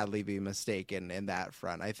sadly be mistaken in that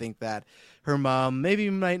front. I think that her mom maybe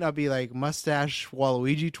might not be like mustache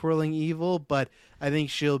Waluigi twirling evil, but I think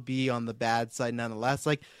she'll be on the bad side nonetheless.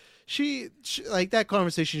 Like, She like that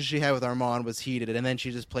conversation she had with Armand was heated, and then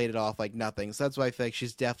she just played it off like nothing. So that's why I feel like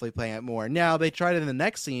she's definitely playing it more. Now they tried it in the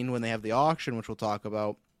next scene when they have the auction, which we'll talk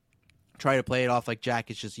about. Try to play it off like Jack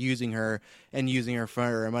is just using her and using her for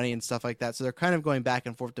her money and stuff like that. So they're kind of going back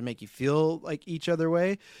and forth to make you feel like each other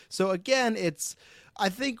way. So again, I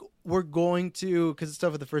think we're going to, because it's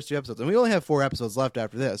stuff with the first 2 episodes, and we only have 4 episodes left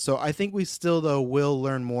after this. So I think we still, though, will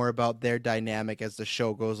learn more about their dynamic as the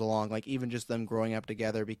show goes along, like even just them growing up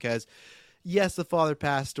together. Because, yes, the father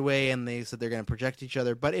passed away, and they said they're going to project each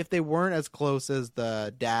other. But if they weren't as close as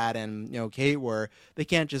the dad and Kate were, they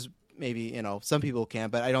can't just maybe some people can,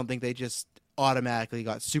 but I don't think they just automatically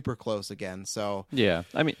got super close again. So yeah,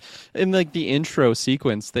 I mean, in like the intro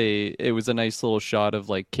sequence, it was a nice little shot of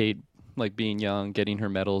like Kate like being young, getting her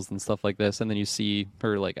medals and stuff like this, and then you see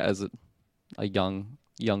her like as a young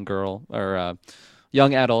girl or a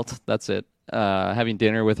young adult. That's it. Having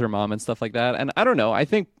dinner with her mom and stuff like that. And I don't know. I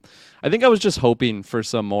think I was just hoping for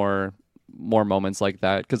some more moments like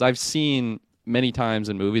that, because I've seen many times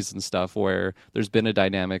in movies and stuff where there's been a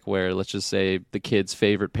dynamic where, let's just say, the kid's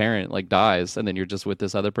favorite parent like dies, and then you're just with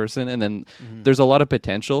this other person, and then there's a lot of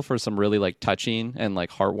potential for some really like touching and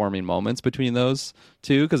like heartwarming moments between those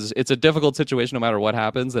two, because it's a difficult situation no matter what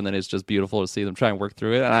happens, and then it's just beautiful to see them try and work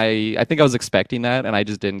through it. And I think I was expecting that, and I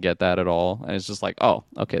just didn't get that at all. And it's just like, oh,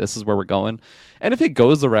 okay, this is where we're going. And if it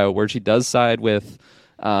goes the route where she does side with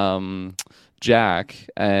Jack,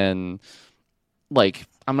 and like,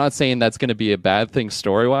 I'm not saying that's going to be a bad thing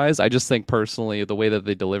story-wise. I just think personally the way that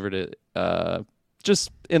they delivered it,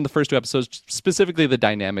 just in the first 2 episodes, specifically the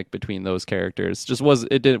dynamic between those characters, just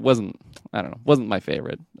wasn't my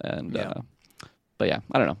favorite. And but yeah,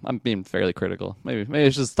 I don't know. I'm being fairly critical. Maybe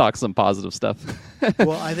it's just talk some positive stuff.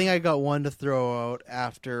 Well, I think I got one to throw out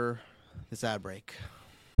after this ad break.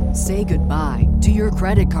 Say goodbye to your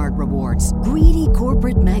credit card rewards. Greedy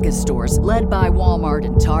corporate mega stores, led by Walmart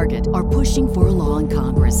and Target, are pushing for a law in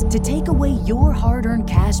Congress to take away your hard-earned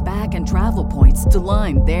cash back and travel points to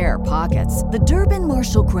line their pockets. The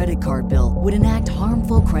Durbin-Marshall credit card bill would enact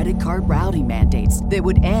harmful credit card routing mandates that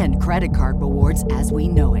would end credit card rewards as we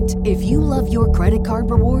know it. If you love your credit card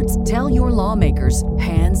rewards, tell your lawmakers,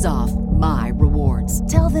 hands off my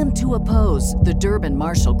rewards. Tell them to oppose the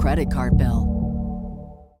Durbin-Marshall credit card bill.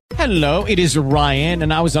 Hello, it is Ryan,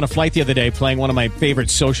 and I was on a flight the other day playing one of my favorite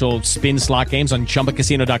social spin slot games on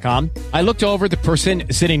ChumbaCasino.com. I looked over at the person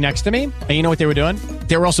sitting next to me, and you know what they were doing?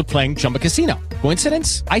 They were also playing Chumba Casino.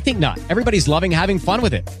 Coincidence? I think not. Everybody's loving having fun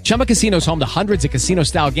with it. Chumba Casino is home to hundreds of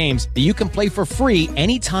casino-style games that you can play for free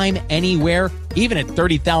anytime, anywhere, even at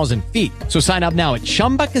 30,000 feet. So sign up now at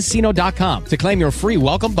ChumbaCasino.com to claim your free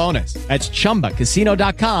welcome bonus. That's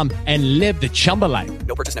ChumbaCasino.com and live the Chumba life.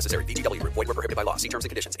 No purchase necessary. VGW. Void where prohibited by law. See terms and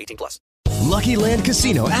conditions. 18+. Lucky Land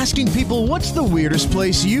Casino, asking people, what's the weirdest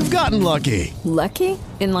place you've gotten lucky? Lucky?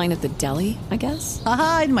 In line at the deli, I guess?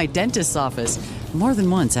 Aha, in my dentist's office. More than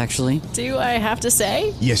once, actually. Do I have to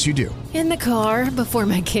say? Yes, you do. In the car before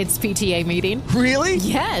my kids' PTA meeting. Really?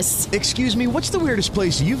 Yes. Excuse me, what's the weirdest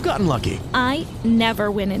place you've gotten lucky? I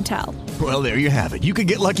never win and tell. Well, there you have it. You can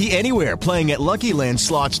get lucky anywhere, playing at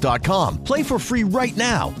LuckyLandSlots.com. Play for free right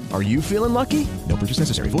now. Are you feeling lucky? No purchase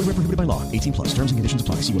necessary. Void where prohibited by law. 18+. Terms and conditions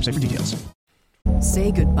apply. See website for details. Say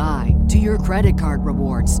goodbye to your credit card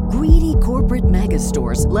rewards. Greedy corporate mega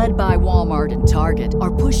stores, led by Walmart and Target,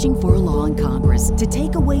 are pushing for a law in Congress to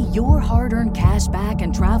take away your hard-earned cash back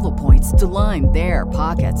and travel points to line their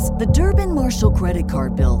pockets. The Durbin-Marshall credit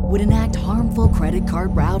card bill would enact harmful credit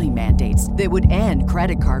card routing mandates that would end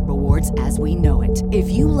credit card rewards as we know it. If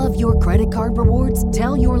you love your credit card rewards,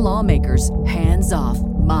 tell your lawmakers, hands off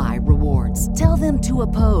my rewards. Tell them to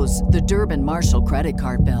oppose the Durbin-Marshall credit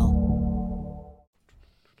card bill.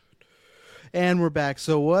 And we're back.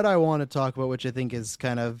 So what I want to talk about, which I think is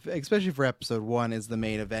kind of, especially for episode 1, is the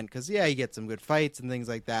main event. Because, yeah, you get some good fights and things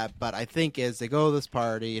like that. But I think as they go to this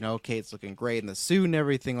party, Kate's looking great in the suit and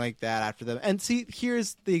everything like that after them. And see,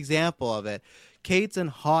 here's the example of it. Kate's in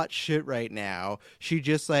hot shit right now. She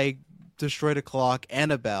just, destroyed a clock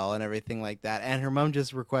and a bell and everything like that. And her mom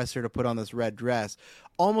just requests her to put on this red dress.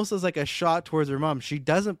 Almost as like a shot towards her mom. She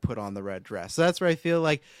doesn't put on the red dress. So that's where I feel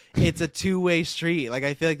like it's a two-way street. Like,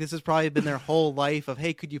 I feel like this has probably been their whole life of,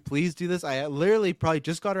 hey, could you please do this? I literally probably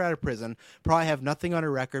just got her out of prison. Probably have nothing on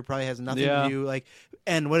her record. Probably has nothing to do.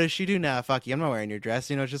 And what does she do now? Fuck you, I'm not wearing your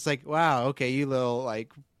dress. It's just like, wow, okay, you little,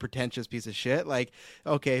 pretentious piece of shit.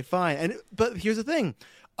 Okay, fine. But here's the thing.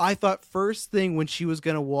 I thought first thing when she was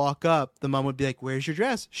going to walk up, the mom would be like, where's your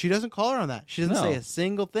dress? She doesn't call her on that. She doesn't say a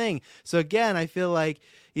single thing. So again, I feel like,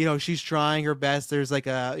 she's trying her best. There's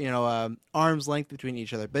a arm's length between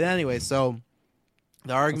each other. But anyway, so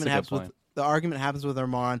the argument happens with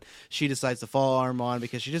Armand. She decides to follow Armand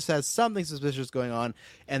because she just has something suspicious going on.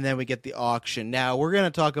 And then we get the auction. Now, we're going to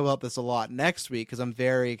talk about this a lot next week because I'm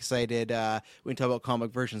very excited when we talk about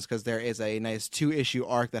comic versions because there is a nice 2-issue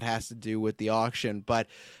arc that has to do with the auction. But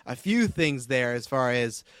a few things there as far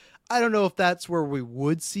as I don't know if that's where we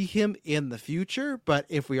would see him in the future, but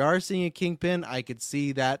if we are seeing a Kingpin, I could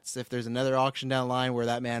see that if there's another auction down the line where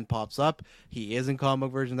that man pops up, he is in comic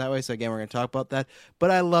book version that way. So again, we're going to talk about that. But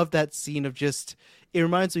I love that scene of just, it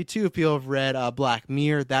reminds me too, if people have read Black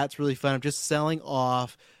Mirror, that's really fun, of just selling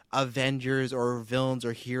off Avengers or villains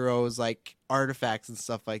or heroes like artifacts and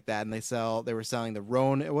stuff like that, and they were selling the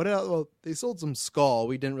Ronin. What else? Well, they sold some skull.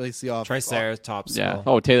 We didn't really see off Triceratops. Yeah.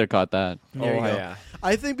 Oh, Taylor caught that. There you go. Yeah.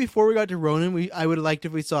 I think before we got to Ronin, I would have liked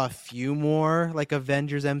if we saw a few more like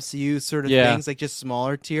Avengers MCU sort of things, like just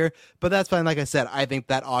smaller tier. But that's fine. Like I said, I think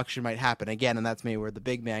that auction might happen again, and that's maybe where the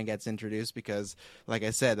big man gets introduced because, like I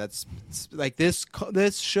said, that's like this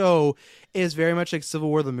show is very much like Civil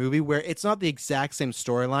War the movie, where it's not the exact same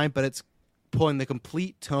storyline, but it's pulling the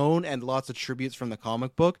complete tone and lots of tributes from the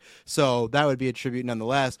comic book. So that would be a tribute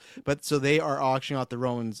nonetheless. But so they are auctioning out the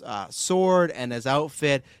Ronin's sword and his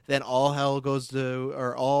outfit. Then all of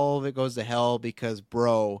it goes to hell because,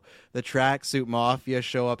 bro, the Tracksuit Mafia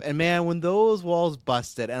show up. And man, when those walls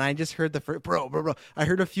busted, and I just heard the first, bro, I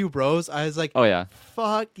heard a few bros. I was like, oh yeah,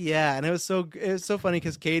 fuck yeah. And it was so funny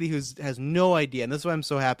because Katie, has no idea, and this is why I'm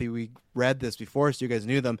so happy we read this before so you guys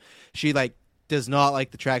knew them. She does not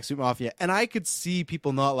like the Tracksuit Mafia, and I could see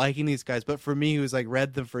people not liking these guys, but for me, who's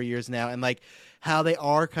read them for years now, and how they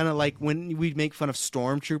are kind of like when we make fun of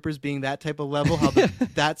stormtroopers being that type of level,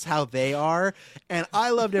 that's how they are, and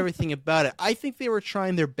I loved everything about it. I think they were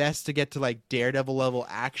trying their best to get to Daredevil level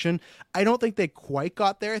action. I don't think they quite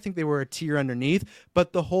got there. I think they were a tier underneath,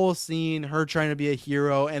 but the whole scene, her trying to be a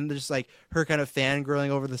hero, and just her kind of fangirling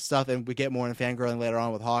over the stuff, and we get more in fangirling later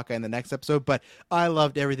on with Hawkeye in the next episode, but I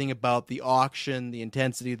loved everything about the auction, the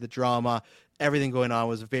intensity, the drama, everything going on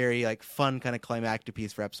was a very fun kind of climactic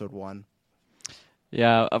piece for episode 1.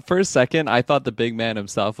 Yeah, for a second, I thought the big man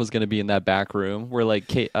himself was going to be in that back room where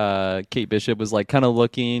Kate Bishop was kind of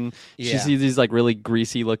looking. Yeah. She sees these really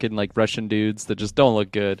greasy looking Russian dudes that just don't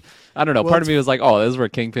look good. I don't know. Part of me was like, oh, this is where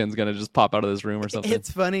Kingpin's going to just pop out of this room or something. It's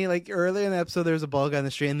funny. Earlier in the episode, there was a bald guy on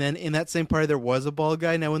the street, and then in that same party, there was a bald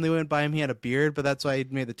guy. Now, when they went by him, he had a beard, but that's why I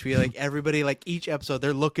made the tweet. Everybody, each episode,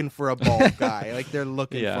 they're looking for a bald guy. They're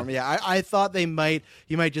looking for him. Yeah, I thought you might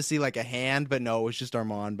just see a hand, but no, it was just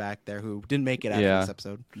Armand back there who didn't make it out of this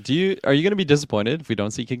episode. Are you going to be disappointed if we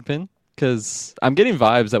don't see Kingpin? Because I'm getting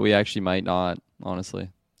vibes that we actually might not, honestly.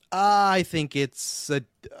 I think it's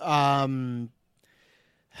I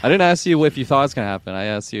didn't ask you if you thought it's going to happen. I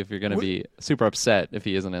asked you if you're going to be super upset if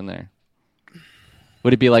he isn't in there.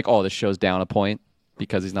 Would it be oh, this show's down a point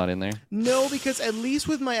because he's not in there? No, because at least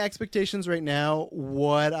with my expectations right now,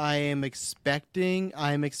 what I am expecting,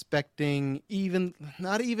 I'm expecting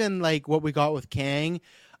not even what we got with Kang.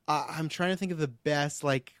 I'm trying to think of the best,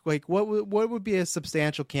 what would be a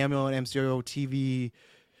substantial cameo in MCU TV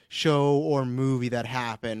show or movie that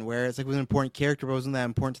happened where it's was an important character but wasn't that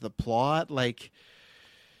important to the plot,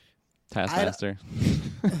 Taskmaster.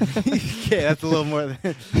 Okay, that's a little more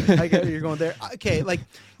I get you're going there. Okay,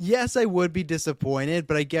 yes, I would be disappointed,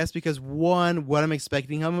 but I guess because one, what I'm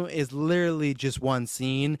expecting him is literally just one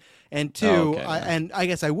scene, and two, I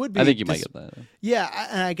guess I would be. I think you might get that. Yeah,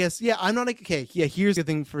 and I guess I'm not okay. Yeah, here's the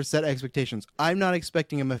thing for set expectations. I'm not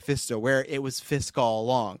expecting a Mephisto where it was Fisk all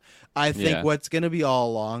along. I think what's going to be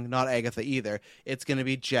all along, not Agatha either. It's going to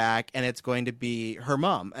be Jack, and it's going to be her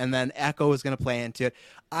mom, and then Echo is going to play into it.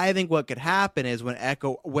 I think what could happen is when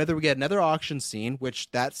Echo, whether we get another auction scene, which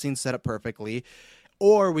that scene's set up perfectly,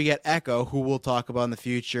 or we get Echo, who we'll talk about in the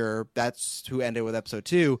future, that's who ended with episode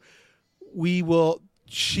 2,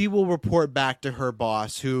 she will report back to her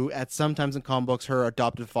boss, who at sometimes in comic books, her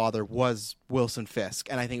adopted father was Wilson Fisk.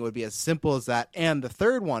 And I think it would be as simple as that. And the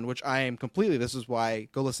third one, which I am this is why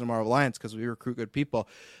go listen to Marvel Alliance, because we recruit good people.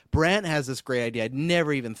 Brant has this great idea. I'd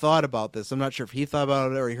never even thought about this. I'm not sure if he thought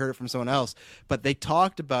about it or he heard it from someone else, but they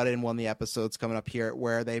talked about it in one of the episodes coming up here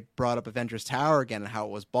where they brought up Avengers Tower again and how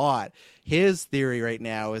it was bought. His theory right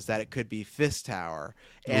now is that it could be Fisk Tower.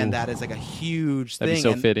 And that is a huge thing. That'd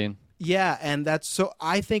be so fitting. Yeah, and that's so.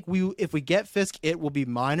 I think if we get Fisk, it will be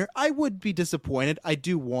minor. I would be disappointed. I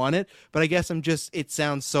do want it, but I guess it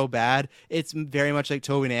sounds so bad. It's very much like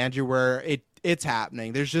Toby and Andrew, where it's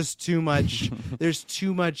happening. There's just too much. There's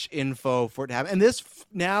too much info for it to happen. And this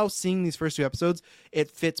now, seeing these first 2 episodes, it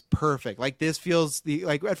fits perfect. This feels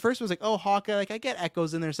at first it was oh, Hawkeye. I get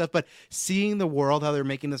Echoes in there and stuff, but seeing the world, how they're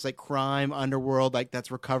making this crime underworld that's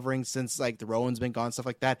recovering since the Rowan's been gone, stuff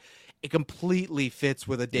like that. It completely fits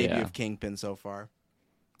with a debut of Kingpin so far.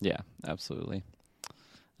 Yeah, absolutely.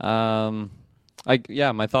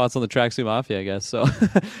 my thoughts on the Tracksuit Mafia, I guess. So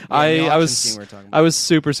the I auction scene we're talking about. was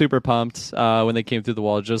super pumped when they came through the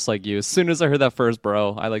wall, just like you. As soon as I heard that first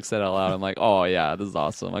bro, I like said out loud, I'm like, oh yeah, this is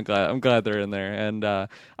awesome. I'm glad they're in there. And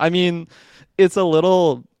I mean, it's a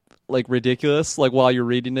little like ridiculous, like while you're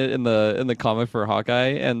reading it in the comic for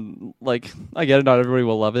Hawkeye, and like I get it, not everybody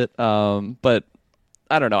will love it, but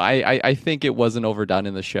I don't know. I think it wasn't overdone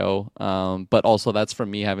in the show, but also that's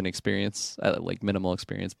from me having experience, like minimal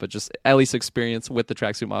experience, but just at least experience with the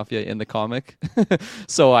Tracksuit Mafia in the comic.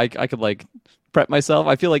 So I could like prep myself.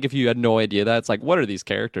 I feel like if you had no idea that, it's like, what are these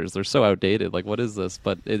characters? They're so outdated. Like, what is this?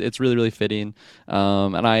 But it's really fitting,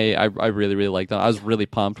 and I really liked them. I was really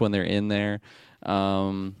pumped when they're in there,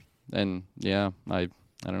 and yeah, I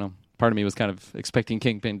don't know. Part of me was kind of expecting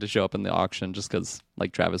Kingpin to show up in the auction just because,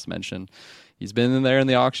 like Travis mentioned, he's been in there in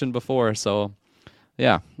the auction before. So,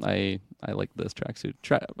 yeah, I like this tracksuit.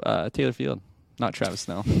 Taylor Field, not Travis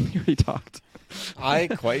Snell. We already talked. I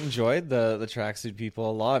quite enjoyed the tracksuit people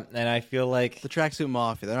a lot, and I feel like the Tracksuit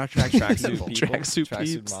Mafia. They're not tracksuit people.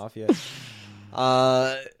 Tracksuit Mafia.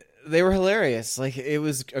 They were hilarious. Like, it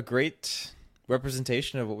was a great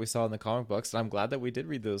representation of what we saw in the comic books, and I'm glad that we did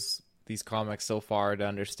read these comics so far to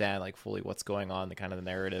understand like fully what's going on, the kind of the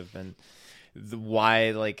narrative and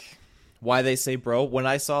why they say bro. When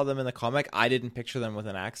I saw them in the comic, I didn't picture them with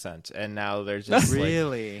an accent, and now they're just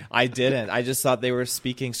really. Like, I didn't. I just thought they were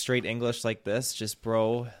speaking straight English like this, just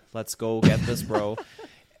bro. Let's go get this, bro.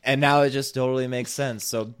 And now it just totally makes sense.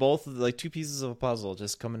 So both like two pieces of a puzzle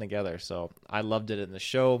just coming together. So I loved it in the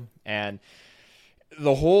show, and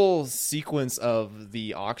the whole sequence of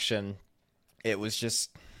the auction. It was just.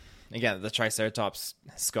 Again, the Triceratops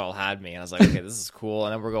skull had me. I was like, okay, this is cool.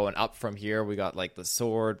 And then we're going up from here. We got like the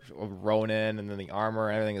sword of Ronin and then the armor.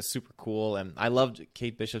 And everything is super cool. And I loved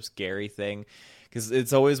Kate Bishop's Gary thing because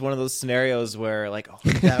it's always one of those scenarios where like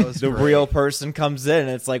that was the great. real person comes in and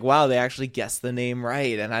it's like, wow, they actually guessed the name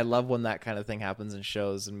right. And I love when that kind of thing happens in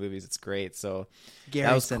shows and movies. It's great. So Gary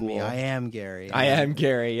that was sent cool. me. I am Gary. I am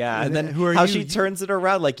Gary. Yeah. And then who are how you? she turns it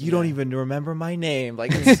around, like you don't even remember my name.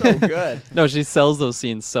 Like it's so good. No, she sells those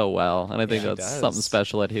scenes so well, and I think Yeah, that's something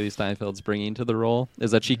special that Haley Steinfeld's bringing to the role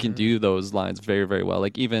is that she can do those lines very well.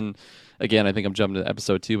 Like even. Again, I think I'm jumping to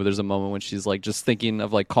episode 2, but there's a moment when she's like just thinking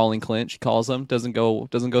of like calling Clint. She calls him, doesn't go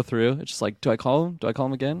through. It's just like, do I call him? Do I call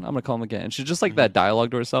him again? I'm gonna call him again. And she's just like that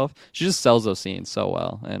dialogue to herself. She just sells those scenes so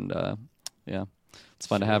well, and yeah, it's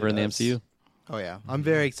fun to have her in the MCU. Oh yeah, I'm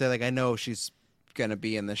very excited. Like I know she's gonna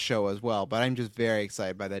be in the show as well, but I'm just very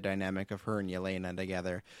excited by the dynamic of her and Yelena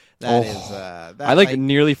together. I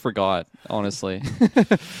nearly forgot, honestly.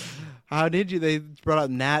 How did you? They brought up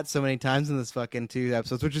Nat so many times in this fucking 2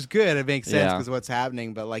 episodes, which is good. It makes sense because what's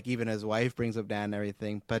happening. But like even his wife brings up Nat and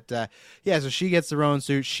everything. But yeah, so she gets her own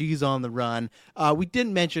suit. She's on the run. We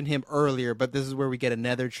didn't mention him earlier, but this is where we get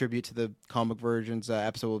another tribute to the comic versions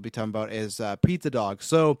episode we'll be talking about is Pizza Dog.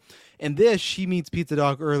 So in this, she meets Pizza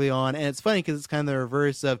Dog early on, and it's funny because it's kind of the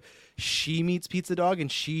reverse of she meets Pizza Dog,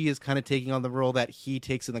 and she is kind of taking on the role that he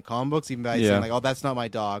takes in the comic books, even by saying like, "Oh, that's not my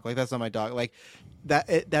dog." Like that's not my dog. Like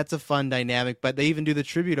that's a fun dynamic. But they even do the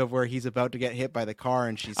tribute of where he's about to get hit by the car,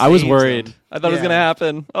 and she. I was worried. Him. I thought it was gonna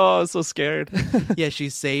happen. Oh, I was so scared. Yeah, she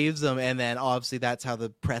saves him, and then obviously that's how the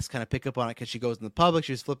press kind of pick up on it because she goes in the public.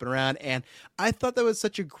 She's flipping around, and I thought that was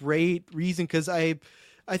such a great reason because I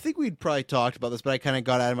think we'd probably talked about this, but I kind of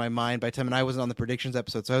got out of my mind by the time, and I wasn't on the predictions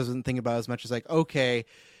episode, so I wasn't thinking about it as much as like, okay.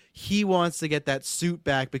 He wants to get that suit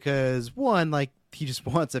back because one, like he just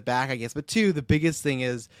wants it back, I guess. But two, the biggest thing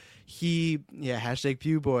is hashtag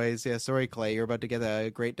Pew Boys. Yeah, sorry, Clay, you're about to get a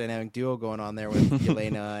great dynamic duo going on there with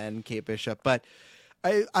Yelena and Kate Bishop. But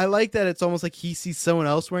I like that it's almost like he sees someone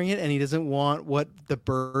else wearing it and he doesn't want what the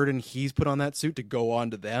burden he's put on that suit to go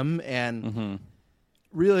on to them. And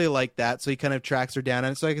really like that. So he kind of tracks her down.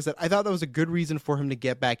 And so like I said, I thought that was a good reason for him to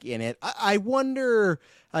get back in it. I wonder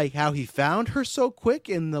like how he found her so quick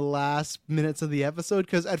in the last minutes of the episode.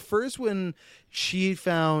 Because at first when she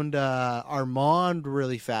found Armand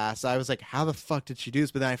really fast, I was like, how the fuck did she do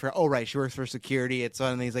this? But then I forgot, oh, right, she works for security. It's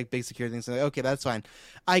one of these like big security things. So like, okay, that's fine.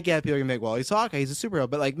 I get people are going to be like, well, he's Hawkeye, he's a superhero.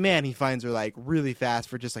 But like, man, he finds her like really fast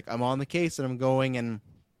for just like, I'm on the case and I'm going. And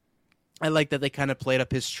I like that they kind of played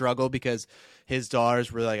up his struggle because his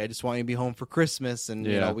daughters were like, I just want you to be home for Christmas. And,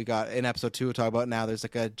 you know, we got in episode 2, we'll talk about now, there's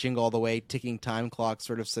like a Jingle All the Way ticking time clock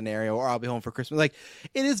sort of scenario, or I'll be home for Christmas. Like,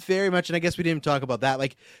 it is very much, and I guess we didn't even talk about that.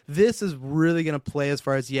 Like, this is really going to play as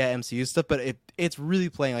far as, MCU stuff, but it's really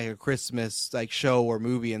playing like a Christmas like show or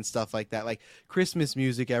movie and stuff like that. Like, Christmas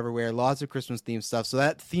music everywhere, lots of Christmas themed stuff. So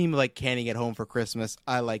that theme, like, can he get home for Christmas?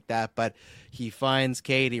 I like that. But he finds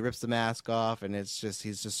Kate, he rips the mask off, and he's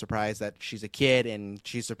just surprised that she's a kid, and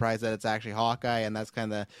she's surprised that it's actually Hawkeye. Hawkeye, and that's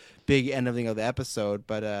kind of the big ending of the episode.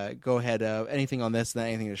 But go ahead. Anything on this? And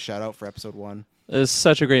anything to shout out for episode 1? It's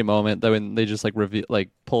such a great moment that when they just like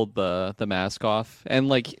pulled the mask off, and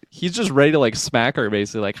like he's just ready to like smack her,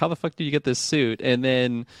 basically like, how the fuck did you get this suit? And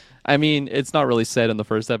then I mean, it's not really said in the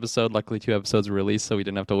first episode. Luckily 2 episodes were released, so we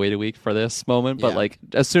didn't have to wait a week for this moment. But like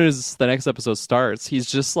as soon as the next episode starts,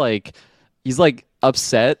 he's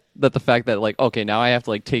upset that the fact that like, okay, now I have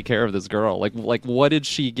to like take care of this girl. Like what did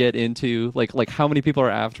she get into? Like how many people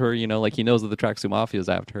are after her? You know, like he knows that the Tracksuit Mafia is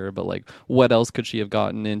after her, but like what else could she have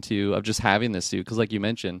gotten into of just having this suit? Because like you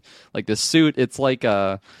mentioned, like this suit, it's like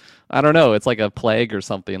I don't know, it's like a plague or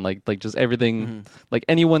something. Like just everything, like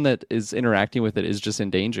anyone that is interacting with it is just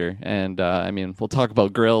in danger. And I mean, we'll talk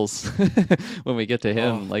about Grills when we get to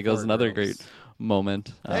him. Like it was another great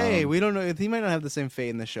moment. Hey, we don't know. He might not have the same fate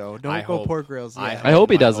in the show. Don't go poor Grills. I hope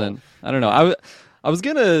he doesn't. I don't know. I was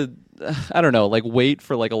gonna, I don't know, like wait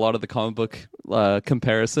for like a lot of the comic book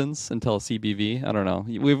comparisons until CBV. I don't know.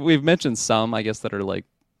 We've mentioned some, I guess, that are like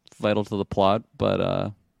vital to the plot, but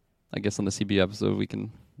I guess on the CBV episode we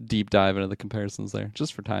can deep dive into the comparisons there,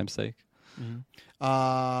 just for time's sake.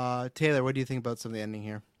 Taylor, what do you think about some of the ending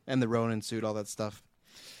here and the Ronin suit, all that stuff?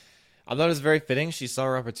 I thought it was very fitting. She saw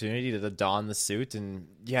her opportunity to don the suit, and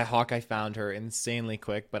yeah, Hawkeye found her insanely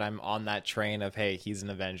quick, but I'm on that train of, hey, he's an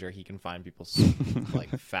Avenger. He can find people like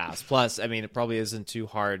fast. Plus, I mean, it probably isn't too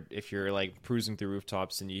hard if you're like cruising through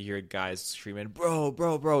rooftops and you hear guys screaming,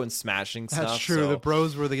 bro, and smashing stuff. That's true. So. The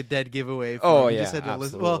bros were the dead giveaway. For him. Yeah, just had to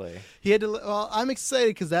absolutely. Well, I'm excited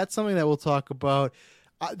because that's something that we'll talk about.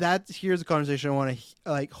 Here's a conversation I want to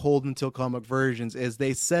like hold until comic versions. Is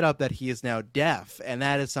they set up that he is now deaf, and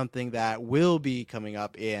that is something that will be coming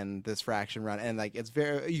up in this Fraction run. And like, it's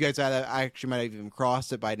very, you guys I actually might have even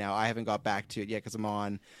crossed it by now. I haven't got back to it yet because I'm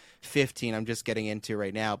on 15. I'm just getting into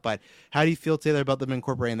right now. But how do you feel, Taylor, about them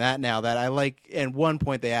incorporating that now? That I like. And one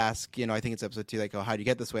point they ask, I think it's episode 2, like, oh, how do you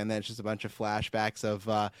get this way? And then it's just a bunch of flashbacks of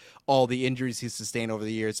all the injuries he's sustained over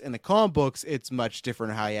the years. In the comic books, it's much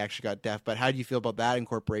different how he actually got deaf. But how do you feel about that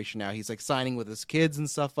incorporation now? He's like signing with his kids and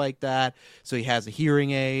stuff like that, so he has a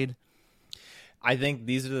hearing aid. I think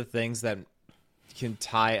these are the things that can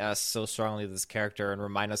tie us so strongly to this character and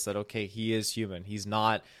remind us that, okay, he is human. He's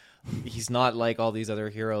not like all these other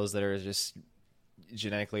heroes that are just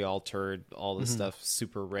genetically altered, all this stuff,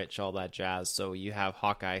 super rich, all that jazz. So you have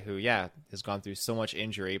Hawkeye, who has gone through so much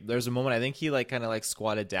injury. There's a moment I think he like kind of like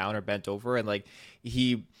squatted down or bent over, and like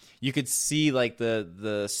you could see like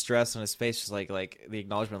the stress on his face, just like the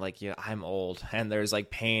acknowledgement, like, yeah, I'm old, and there's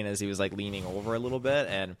like pain as he was like leaning over a little bit.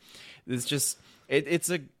 And it's just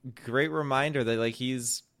it's a great reminder that like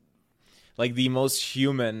he's like the most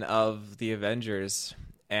human of the Avengers.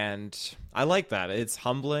 And I like that. It's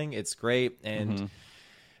humbling. It's great. And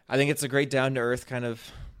I think it's a great down-to-earth kind of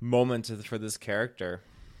moment for this character.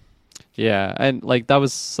 Yeah, and like that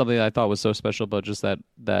was something that I thought was so special about just that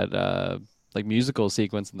like musical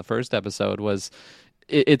sequence in the first episode was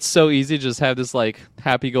it's so easy to just have this like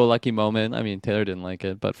happy-go-lucky moment. I mean, Taylor didn't like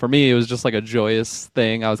it, but for me, it was just like a joyous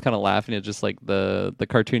thing. I was kind of laughing at just like the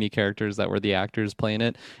cartoony characters that were the actors playing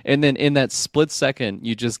it, and then in that split second,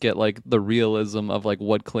 you just get like the realism of like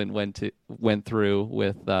what Clint went through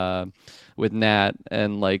with Nat,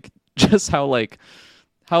 and like just how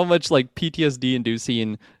much like PTSD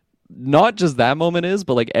inducing not just that moment is,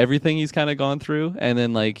 but like everything he's kind of gone through. And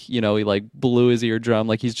then like, he like blew his eardrum.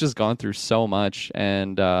 Like he's just gone through so much.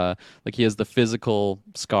 And like he has the physical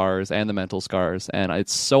scars and the mental scars. And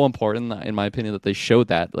it's so important, in my opinion, that they showed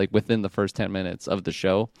that like within the first 10 minutes of the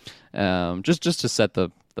show. Just to set the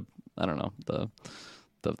I don't know, the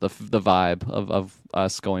vibe of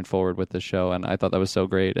us going forward with the show. And I thought that was so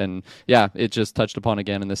great. And yeah, it just touched upon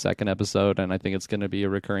again in the second episode. And I think it's going to be a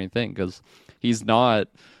recurring thing because he's not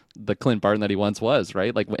the Clint Barton that he once was,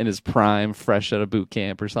 right? Like in his prime, fresh out of boot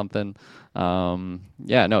camp or something.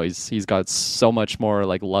 He's got so much more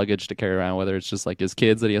like luggage to carry around, whether it's just like his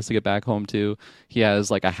kids that he has to get back home to. He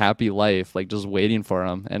has like a happy life, like just waiting for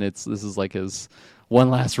him. And this is like his one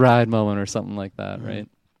last ride moment or something like that, right?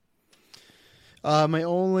 My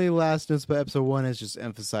only last notes about episode 1 is just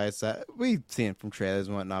emphasize that we've seen it from trailers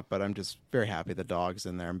and whatnot, but I'm just very happy the dog's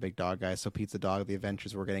in there. I'm a big dog guy, so Pete's the dog, the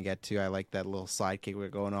adventures we're going to get to. I like that little sidekick we're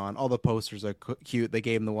going on. All the posters are cute. They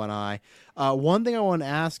gave him the one eye. One thing I want to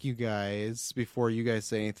ask you guys before you guys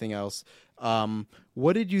say anything else,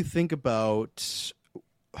 what did you think about...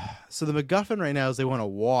 So the MacGuffin right now is they want a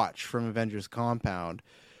watch from Avengers Compound.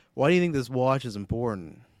 Why do you think this watch is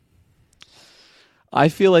important? I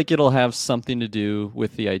feel like it'll have something to do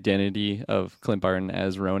with the identity of Clint Barton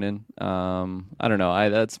as Ronin. I don't know.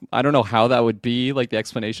 I don't know how that would be. Like the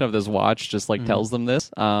explanation of this watch just like tells them this.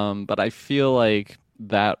 But I feel like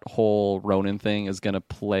that whole Ronin thing is gonna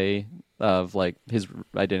play of like his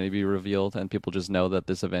identity be revealed, and people just know that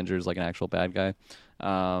this Avenger is like an actual bad guy.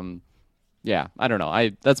 Yeah, I don't know.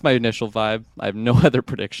 That's my initial vibe. I have no other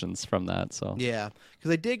predictions from that. So yeah, because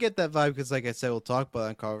I did get that vibe. Because like I said, we'll talk about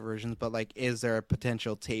uncovered versions, but like, is there a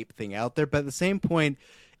potential tape thing out there? But at the same point,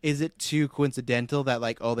 is it too coincidental that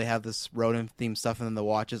like, oh, they have this Ronin themed stuff, and then the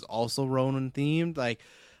watch is also Ronin themed? Like,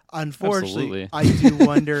 unfortunately, I do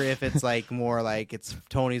wonder if it's like more like it's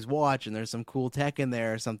Tony's watch and there's some cool tech in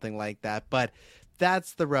there or something like that. But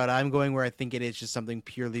that's the route I'm going, where I think it is just something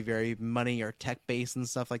purely very money or tech based and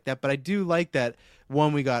stuff like that. But I do like that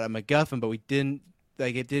one, we got a MacGuffin, but we didn't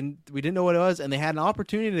know what it was, and they had an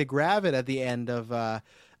opportunity to grab it at the end of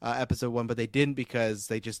episode 1, but they didn't because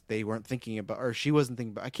they weren't thinking about, or she wasn't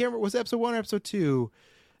thinking about. I can't remember, was it episode 1 or episode 2?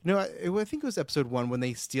 No, I think it was episode 1 when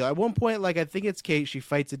they steal. At one point, like I think it's Kate, she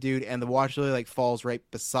fights a dude, and the watch really like falls right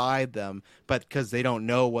beside them. But because they don't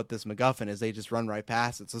know what this MacGuffin is, they just run right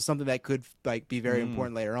past it. So something that could like be very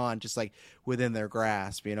important later on, just like within their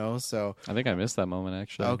grasp, you know. So I think I missed that moment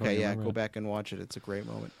actually. Okay, yeah, go back and watch it. It's a great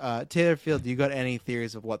moment. Taylor Field, you got any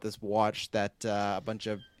theories of what this watch that a bunch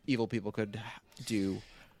of evil people could do?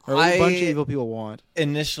 Or a bunch of evil people want.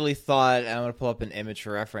 Initially thought, I'm going to pull up an image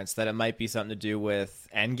for reference, that it might be something to do with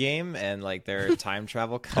Endgame and like their time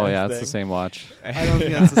travel kind of thing. It's the same watch. I don't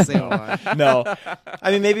think that's the same watch. No. I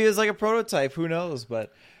mean, maybe it was like a prototype. Who knows?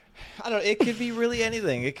 But I don't know. It could be really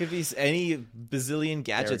anything. It could be any bazillion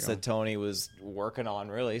gadgets that Tony was working on,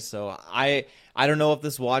 really. So I don't know if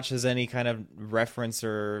this watch has any kind of reference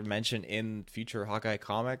or mention in future Hawkeye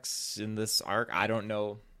comics in this arc. I don't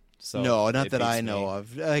know. So no, not that I know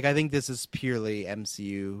of. Like, I think this is purely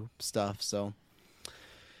MCU stuff. So,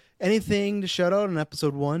 anything to shout out in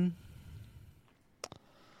episode 1?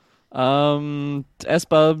 S.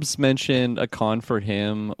 Bubs mentioned a con for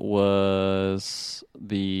him was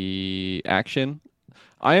the action.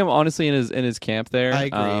 I am honestly in his camp there.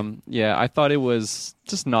 I agree. Yeah, I thought it was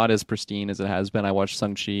just not as pristine as it has been. I watched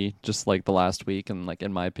Shang-Chi just like the last week, and like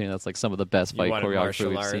in my opinion, that's like some of the best fight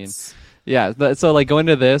choreography we've seen. Yeah, so like going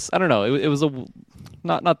to this, I don't know, it was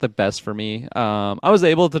not the best for me. I was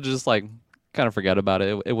able to just like kind of forget about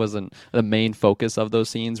it. It wasn't the main focus of those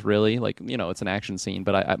scenes, really. Like, you know, it's an action scene,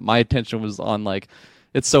 but my attention was on like,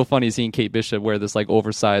 it's so funny seeing Kate Bishop wear this like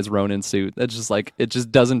oversized Ronin suit. It's just like, it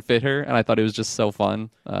just doesn't fit her, and I thought it was just so fun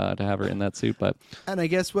to have her in that suit. But and I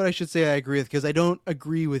guess what I should say I agree with, because I don't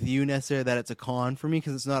agree with you necessarily that it's a con for me,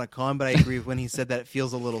 because it's not a con, but I agree with when he said that it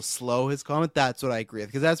feels a little slow, his comment. That's what I agree with,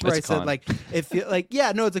 because that's where I said like it feel like,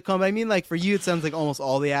 yeah, no, it's a con, but I mean like for you it sounds like almost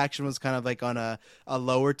all the action was kind of like on a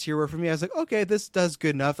lower tier, where for me I was like, okay, this does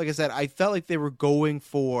good enough. Like I said, I felt like they were going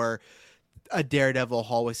for a Daredevil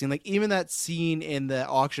hallway scene. Like even that scene in the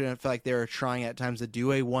auction, I felt like they were trying at times to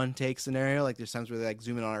do a one take scenario. Like there's times where they like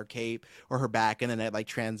zoom in on her cape or her back, and then it like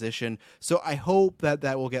transition. So I hope that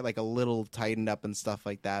will get like a little tightened up and stuff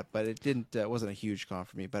like that. But it didn't. It wasn't a huge con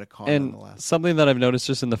for me, but a con nonetheless. Something that I've noticed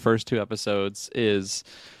just in the first 2 episodes is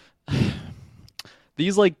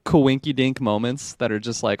these like coinky-dink moments that are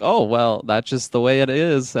just like, oh, well, that's just the way it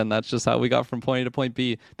is, and that's just how we got from point A to point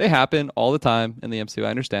B. They happen all the time in the MCU. I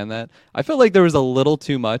understand that. I feel like there was a little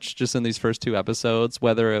too much just in these first 2 episodes,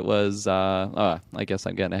 whether it was, I guess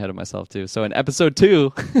I'm getting ahead of myself too. So in episode 2,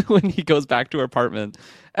 when he goes back to her apartment,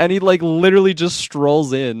 and he like literally just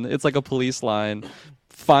strolls in, it's like a police line,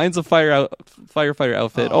 finds a firefighter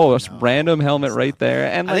outfit. Random helmet right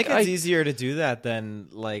there. And I think it's easier to do that than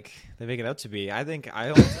like they make it out to be. I think I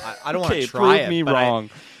don't want to try it. Prove me wrong.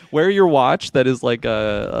 Wear your watch that is like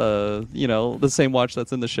the same watch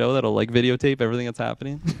that's in the show that'll like videotape everything that's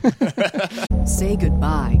happening. Say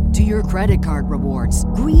goodbye to your credit card rewards.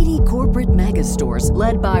 Greedy corporate mega stores,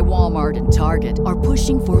 led by Walmart and Target, are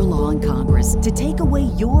pushing for a law in Congress to take away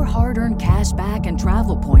your hard-earned cash back and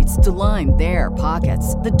travel points to line their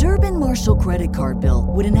pockets. The Durbin-Marshall credit card bill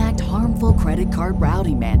would enact harmful credit card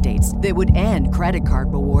routing mandates that would end credit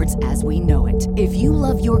card rewards as we know it. If you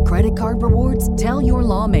love your credit card rewards, tell your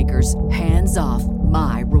lawmakers, hands off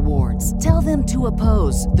my rewards. Tell them to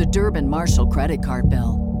oppose the Durbin-Marshall credit card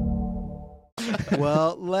bill.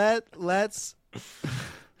 Well, let's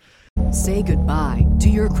Say goodbye to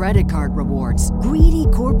your credit card rewards. Greedy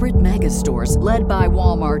corporate mega stores, led by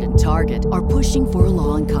Walmart and Target, are pushing for a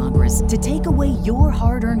law in Congress to take away your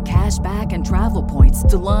hard-earned cash back and travel points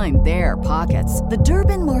to line their pockets. The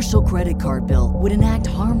Durbin-Marshall credit card bill would enact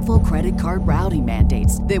harmful credit card routing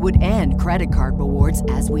mandates that would end credit card rewards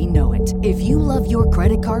as we know it. If you love your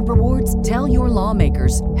credit card rewards, tell your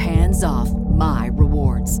lawmakers, hands off my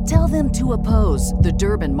rewards. Tell them to oppose the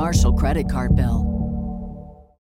Durbin-Marshall credit card bill.